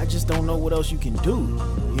I just don't know what else you can do.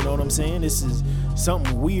 You know what I'm saying? This is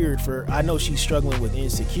something weird I know she's struggling with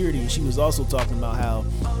insecurity, and she was also talking about how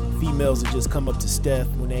females will just come up to Steph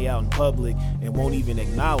when they out in public and won't even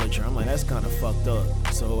acknowledge her. I'm like, that's kind of fucked up.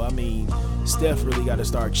 So, Steph really got to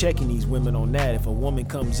start checking these women on that. If a woman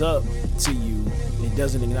comes up to you and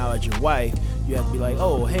doesn't acknowledge your wife, you have to be like,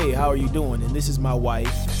 oh, hey, how are you doing? And this is my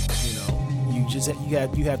wife.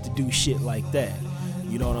 You have to do shit like that.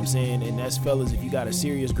 You know what I'm saying? And that's fellas, if you got a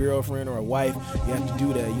serious girlfriend or a wife, you have to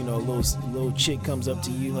do that. A little chick comes up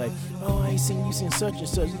to you like, oh, I ain't seen you since such and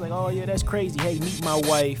such. He's like, oh yeah, that's crazy. Hey, meet my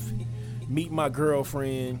wife, meet my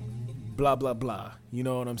girlfriend, blah, blah, blah. You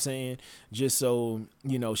know what I'm saying? Just so,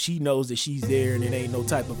 she knows that she's there and it ain't no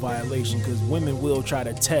type of violation, because women will try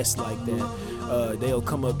to test like that. They'll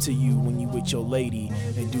come up to you when you with your lady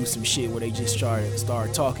and do some shit where they just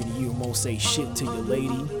start talking to you and won't say shit to your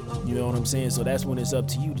lady. You know what I'm saying? So that's when it's up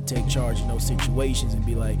to you to take charge in those situations and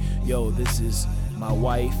be like, yo, this is my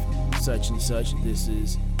wife, such and such. This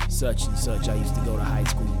is such and such. I used to go to high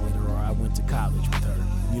school with her, or I went to college with her.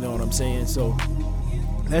 You know what I'm saying? So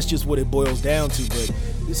that's just what it boils down to. But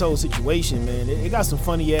this whole situation, man, it got some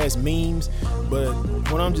funny ass memes, but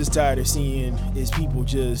what I'm just tired of seeing is people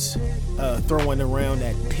just throwing around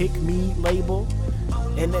that pick me label,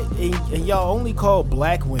 and y'all only call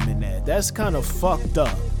black women that. That's kind of fucked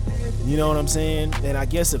up. You know what I'm saying? And I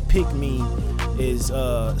guess a pick me is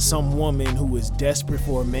some woman who is desperate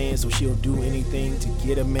for a man, so she'll do anything to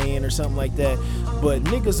get a man or something like that. But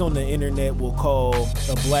niggas on the internet will call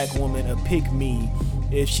a black woman a pick me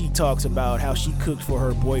if she talks about how she cooked for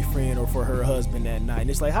her boyfriend or for her husband that night. And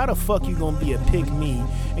it's like, how the fuck you gonna be a pick me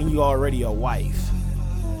and you already a wife?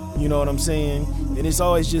 You know what I'm saying? And it's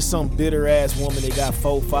always just some bitter ass woman that got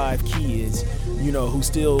 4-5 kids, who's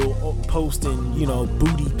still posting,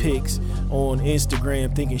 booty pics on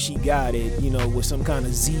Instagram thinking she got it, with some kind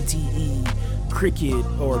of ZTE Cricket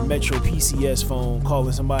or Metro PCS phone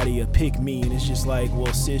calling somebody a pick me. And it's just like,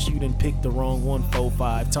 well, sis, you done picked the wrong one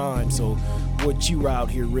 4-5 times, so what you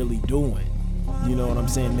out here really doing? You know what I'm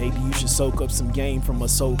saying? Maybe you should soak up some game from a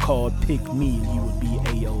so-called pick me and you would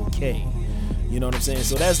be A-OK. You know what I'm saying?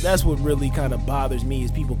 So that's what really kind of bothers me,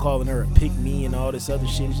 is people calling her a pick me and all this other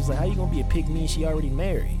shit. It's just like, how you gonna be a pick me and she already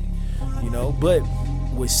married? But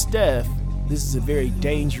with Steph, this is a very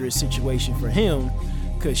dangerous situation for him,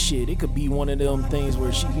 because shit, it could be one of them things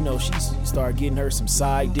where she start getting her some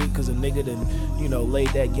side dick because a nigga done, laid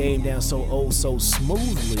that game down so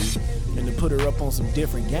smoothly, and to put her up on some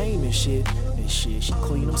different game and shit, she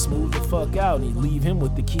clean him smooth the fuck out and he leave him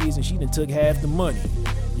with the kids and she done took half the money.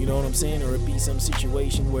 You know what I'm saying? Or it be some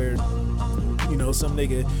situation where, some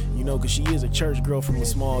nigga, because she is a church girl from a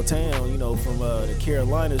small town, from the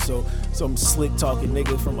Carolinas, so some slick talking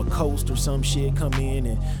nigga from a coast or some shit come in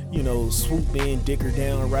and, swoop in, dick her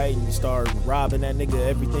down right, and start robbing that nigga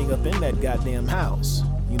everything up in that goddamn house.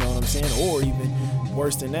 You know what I'm saying? Or even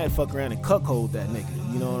worse than that, fuck around and cuckold that nigga.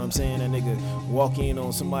 You know what I'm saying? That nigga walk in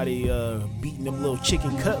on somebody beating them little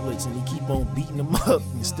chicken cutlets, and he keep on beating them up,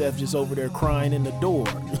 and Steph just over there crying in the door,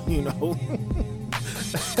 you know?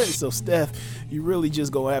 So Steph, you really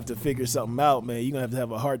just gonna have to figure something out, man. You're gonna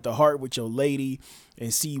have a heart-to-heart with your lady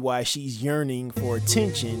and see why she's yearning for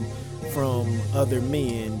attention from other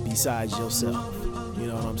men besides yourself. You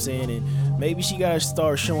know what I'm saying? And maybe she gotta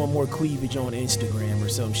start showing more cleavage on Instagram or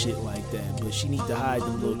some shit like that. But she need to hide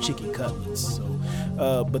them little chicken cutlets.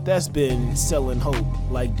 So, but that's been Selling Hope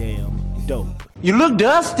Like Damn Dope. You look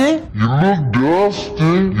dusty. You look dusty.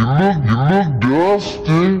 You look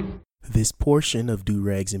dusty. This portion of Do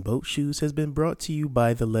Rags and Boat Shoes has been brought to you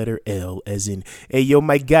by the letter L, as in, hey, yo,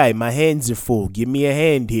 my guy, my hands are full. Give me a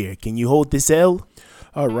hand here. Can you hold this L?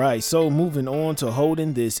 All right, so moving on to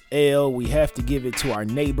holding this L, we have to give it to our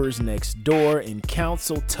neighbors next door in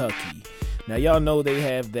Counciltucky. Now, y'all know they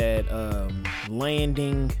have that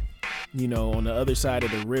landing, you know, on the other side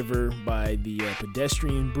of the river by the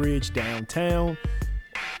pedestrian bridge downtown.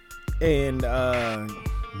 And,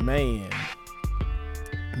 man,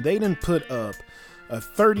 they done put up a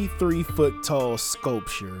 33-foot tall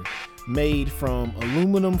sculpture made from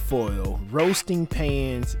aluminum foil, roasting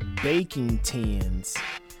pans, baking tins,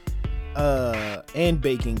 and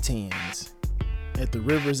baking tins at the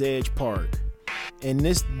River's Edge Park. And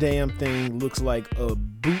this damn thing looks like a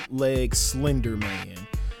bootleg Slender Man.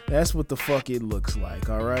 That's what the fuck it looks like,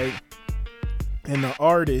 all right? And the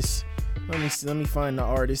artist, let me find the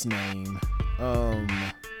artist's name.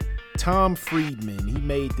 Tom Friedman. He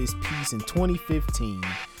made this piece in 2015.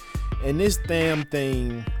 And this damn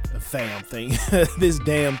thing this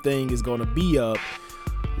damn thing is gonna be up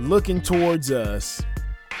looking towards us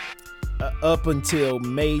up until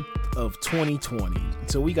May of 2020.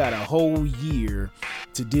 So we got a whole year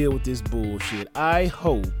to deal with this bullshit. I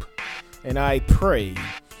hope and I pray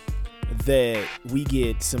that we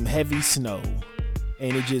get some heavy snow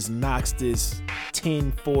and it just knocks this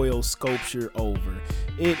tin foil sculpture over.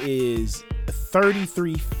 It is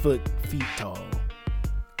 33 feet tall.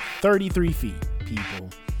 33 feet, people.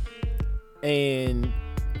 And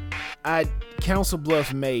Council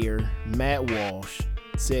Bluffs Mayor Matt Walsh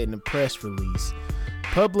said in a press release,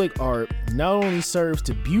 public art not only serves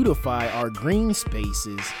to beautify our green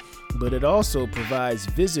spaces, but it also provides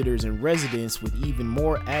visitors and residents with even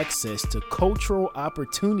more access to cultural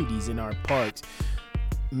opportunities in our parks.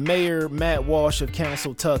 Mayor Matt Walsh of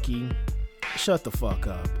Counciltucky, shut the fuck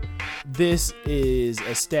up. This is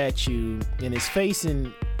a statue and it's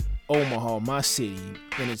facing Omaha, my city,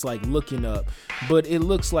 and it's like looking up, but it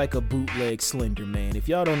looks like a bootleg Slender Man. If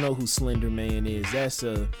y'all don't know who Slender Man is, that's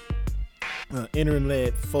a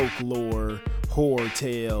internet folklore horror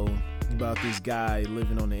tale about this guy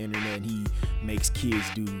living on the internet and he makes kids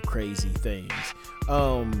do crazy things.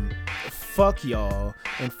 Fuck y'all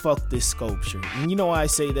and fuck this sculpture. And you know why I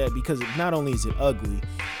say that? Because not only is it ugly,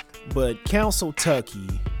 but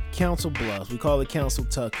Counciltucky, Council Bluffs, we call it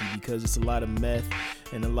Counciltucky because it's a lot of meth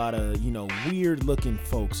and a lot of, you know, weird looking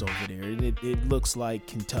folks over there. And it looks like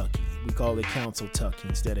Kentucky. We call it Counciltucky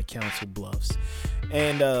instead of Council Bluffs.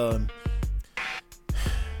 And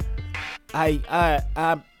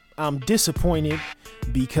I'm disappointed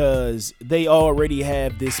because they already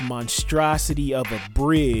have this monstrosity of a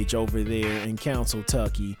bridge over there in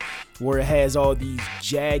Counciltucky where it has all these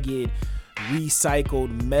jagged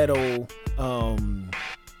recycled metal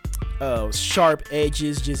sharp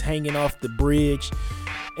edges just hanging off the bridge.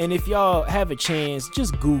 And if y'all have a chance,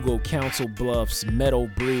 just Google Council Bluffs Metal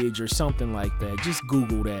Bridge or something like that. Just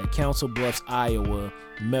Google that, Council Bluffs, Iowa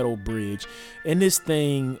Metal Bridge. And this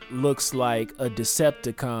thing looks like a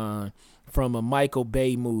Decepticon from a Michael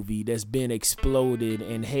Bay movie that's been exploded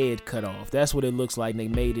and head cut off. That's what it looks like. They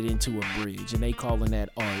made it into a bridge and they calling that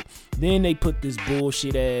art. Then they put this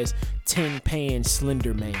bullshit ass tin pan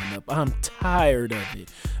Slender Man up. I'm tired of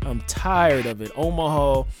it.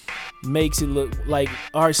 Omaha makes it look like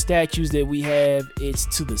our statues that we have, it's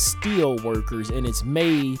to the steel workers and it's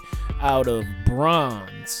made out of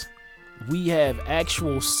bronze. We have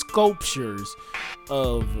actual sculptures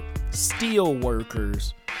of steel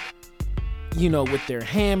workers, you know, with their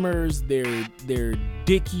hammers, their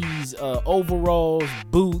Dickies overalls,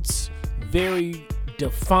 boots, very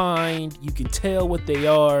defined. You can tell what they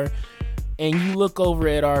are. And you look over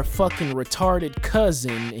at our fucking retarded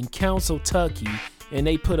cousin in Counciltucky, and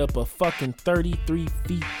they put up a fucking 33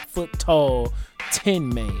 foot tall Tin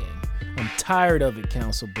Man. I'm tired of it,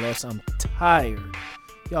 Council Bluffs. I'm tired.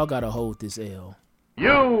 Y'all gotta hold this L.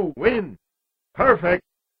 You win. Perfect.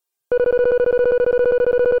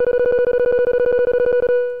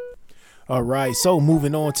 All right, so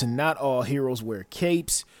moving on to Not All Heroes Wear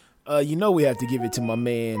Capes. You know we have to give it to my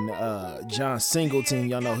man John Singleton.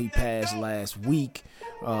 Y'all know he passed last week.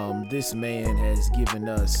 This man has given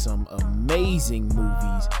us some amazing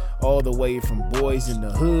movies, all the way from Boys in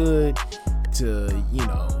the Hood to, you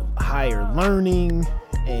know, Higher Learning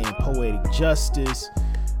and Poetic Justice.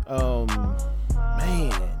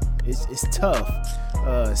 Man, it's tough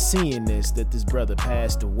seeing that this brother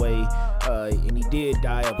passed away, and he did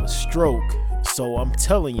die of a stroke. So I'm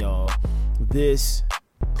telling y'all, this,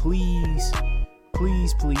 please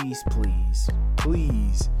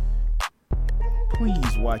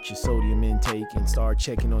watch your sodium intake and start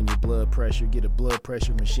checking on your blood pressure. Get a blood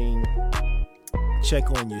pressure machine,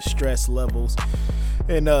 check on your stress levels,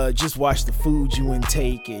 and just watch the food you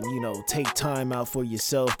intake, and, you know, take time out for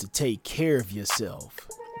yourself to take care of yourself.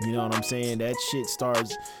 You know what I'm saying? That shit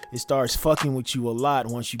starts fucking with you a lot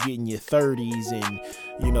once you get in your 30s, and,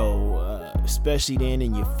 you know, especially then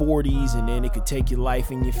in your 40s, and then it could take your life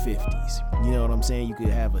in your 50s. You know what I'm saying? You could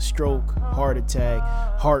have a stroke, heart attack,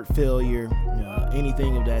 heart failure,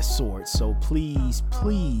 anything of that sort. So please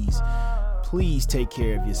take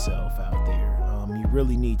care of yourself out there. You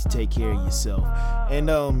really need to take care of yourself. And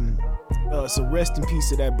so rest in peace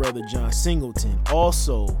to that brother John Singleton.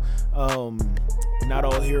 Also, not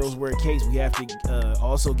all heroes wear capes. We have to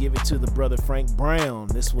also give it to the brother Frank Brown.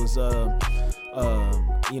 This was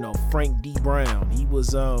Frank D. Brown. He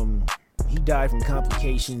was he died from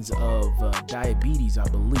complications of diabetes, I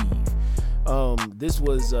believe. This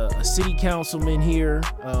was a city councilman here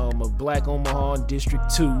of Black Omaha District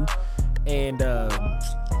 2, and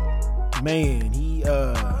man, he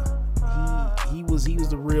was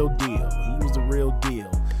the real deal. He was the real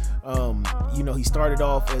deal. He started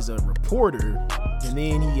off as a reporter, and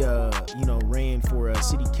then he ran for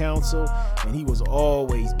city council, and he was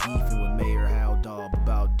always beefing with Mayor Hal Daub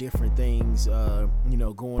about different things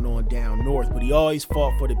going on down north. But he always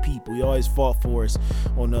fought for the people. He always fought for us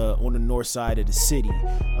on the north side of the city.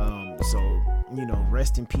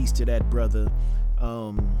 Rest in peace to that brother.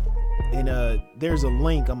 And there's a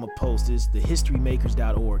link I'm gonna post. It's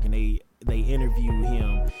thehistorymakers.org, and they interviewed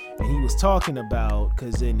him, and he was talking about,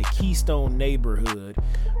 because in the Keystone neighborhood,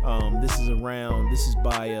 this is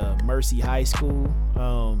by Mercy High School.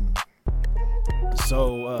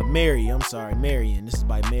 Marion. This is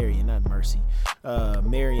by Marion, not Mercy.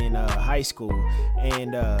 Marion High School,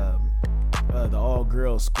 and the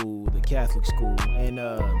all-girls school, the Catholic school, and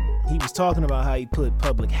he was talking about how he put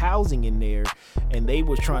public housing in there, and they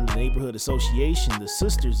were trying, the neighborhood association, the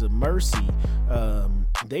Sisters of Mercy,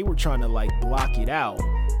 they were trying to block it out.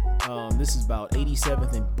 This is about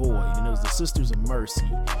 87th and Boyd, and it was the Sisters of Mercy,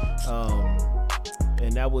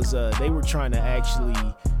 and that was they were trying to actually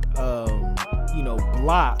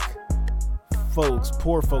block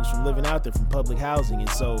poor folks from living out there from public housing. And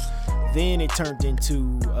so then it turned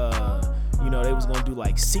into they was gonna do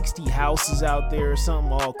 60 houses out there or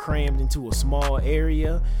something, all crammed into a small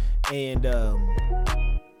area, and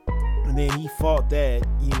then he fought that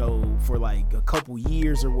for a couple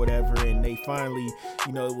years or whatever, and they finally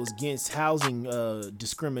it was against housing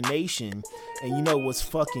discrimination. And what's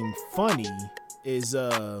fucking funny is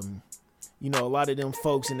a lot of them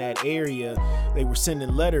folks in that area, they were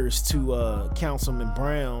sending letters to Councilman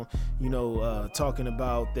Brown, talking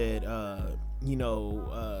about that,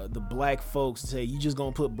 the black folks, say, you just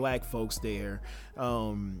gonna put black folks there.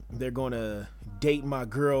 They're gonna date my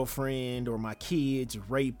girlfriend or my kids,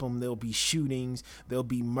 rape them, there'll be shootings, there'll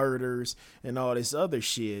be murders, and all this other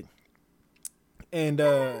shit. And,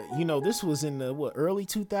 this was in the, early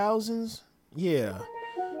 2000s? Yeah.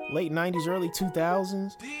 Late 90s, early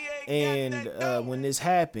 2000s. And when this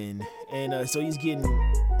happened, and so he's getting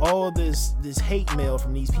all this hate mail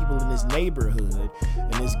from these people in this neighborhood,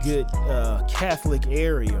 in this good Catholic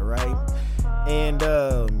area, right? And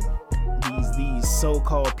these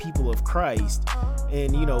so-called people of Christ,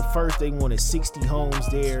 and first they wanted 60 homes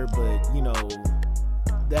there, but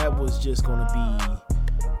that was just gonna be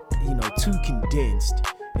too condensed.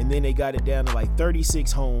 And then they got it down to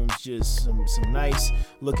 36 homes, just some nice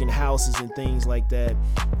looking houses and things like that.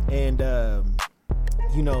 And,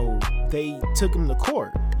 they took him to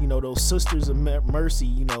court. Those Sisters of Mercy,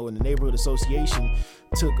 in the neighborhood association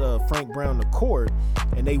took Frank Brown to court,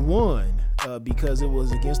 and they won because it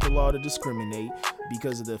was against the law to discriminate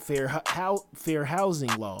because of the fair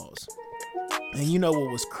housing laws. And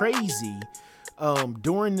what was crazy,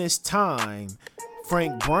 during this time,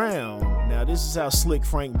 Frank Brown, now this is how slick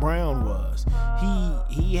Frank Brown was.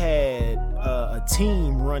 He had a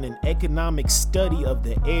team run an economic study of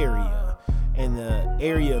the area and the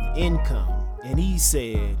area of income. And he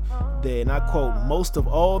said that, and I quote, most of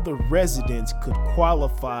all the residents could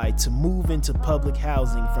qualify to move into public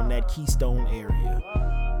housing from that Keystone area.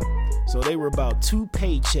 So they were about 2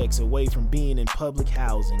 paychecks away from being in public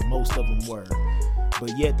housing, most of them were.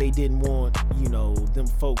 But yet they didn't want, them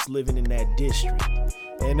folks living in that district.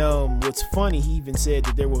 And what's funny, he even said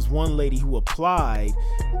that there was one lady who applied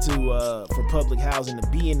for public housing to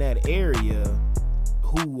be in that area,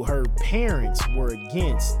 who her parents were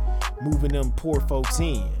against moving them poor folks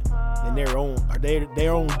in, and their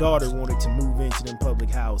own daughter wanted to move into them public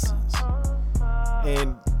houses.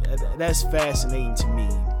 And that's fascinating to me.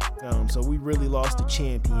 So we really lost a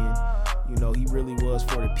champion. He really was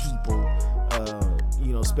for the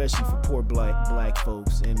people, especially for poor black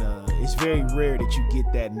folks. And it's very rare that you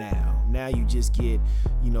get that now. Now you just get,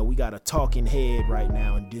 we got a talking head right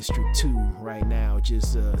now in District 2 right now,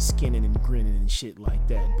 just skinning and grinning and shit like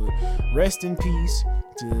that. But rest in peace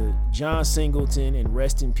to John Singleton, and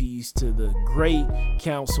rest in peace to the great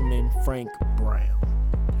Councilman Frank Brown.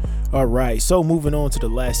 All right, so moving on to the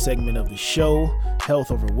last segment of the show, health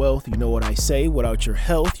over wealth. You know what I say, without your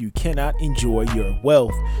health, you cannot enjoy your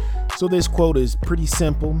wealth. So this quote is pretty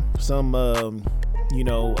simple. Some,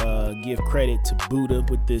 give credit to Buddha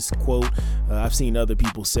with this quote. I've seen other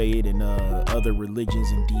people say it in other religions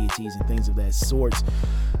and deities and things of that sort.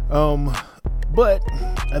 But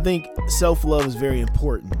I think self-love is very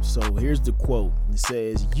important. So here's the quote. It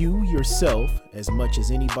says, "You yourself, as much as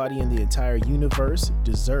anybody in the entire universe,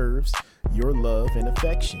 deserves your love and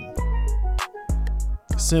affection."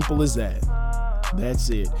 Simple as that. That's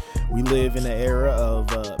it. We live in an era of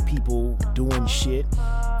people doing shit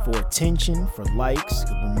for attention, for likes.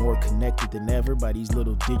 We're more connected than ever by these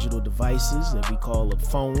little digital devices that we call a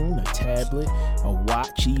phone, a tablet, a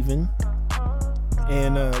watch even.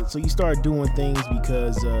 And so you start doing things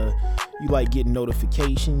because you like getting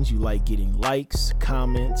notifications, you like getting likes,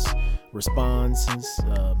 comments, responses,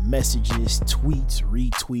 messages, tweets,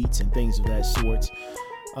 retweets, and things of that sort.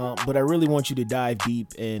 But I really want you to dive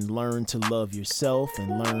deep and learn to love yourself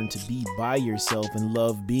and learn to be by yourself and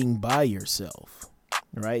love being by yourself.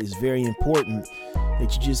 All right, it's very important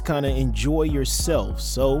that you just kind of enjoy yourself.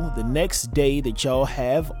 So the next day that y'all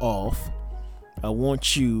have off, I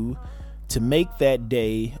want you to make that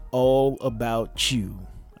day all about you.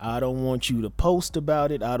 I don't want you to post about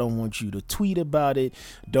it. I don't want you to tweet about it.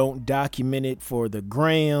 Don't document it for the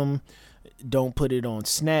gram. Don't put it on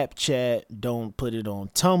Snapchat. Don't put it on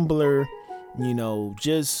Tumblr.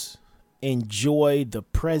 Just enjoy the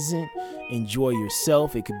present. Enjoy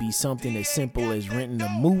yourself. It could be something as simple as renting a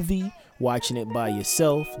movie, watching it by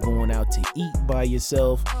yourself, going out to eat by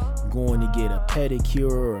yourself, going to get a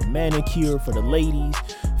pedicure or a manicure for the ladies,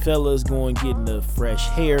 fellas going getting a fresh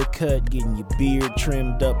haircut, getting your beard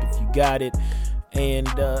trimmed up if you got it, and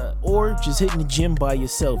or just hitting the gym by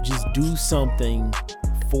yourself. Just do something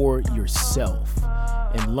for yourself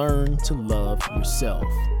and learn to love yourself.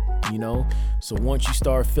 So once you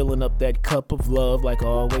start filling up that cup of love, like I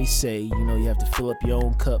always say, you have to fill up your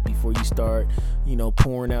own cup before you start,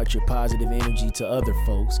 pouring out your positive energy to other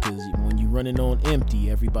folks. Because when you're running on empty,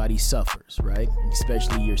 everybody suffers, right?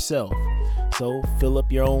 Especially yourself. So fill up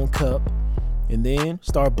your own cup and then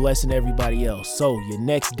start blessing everybody else. So your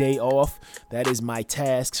next day off, that is my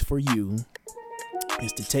tasks for you,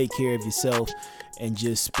 is to take care of yourself and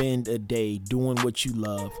just spend a day doing what you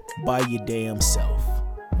love by your damn self.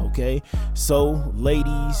 Okay, so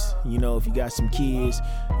ladies, if you got some kids,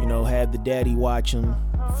 have the daddy watch them.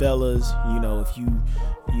 Fellas, if you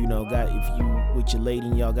with your lady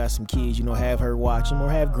and y'all got some kids, have her watch them, or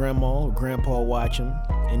have grandma or grandpa watch them.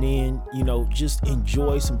 And then, just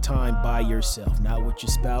enjoy some time by yourself, not with your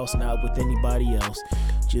spouse, not with anybody else.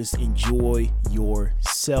 Just enjoy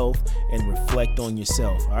yourself and reflect on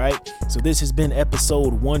yourself. All right. So this has been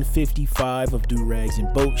episode 155 of Do Rags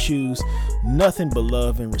and Boat Shoes. Nothing but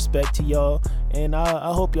love and respect to y'all. And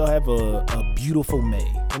I hope y'all have a beautiful May.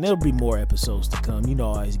 And there'll be more episodes to come. I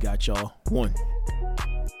always got y'all. One.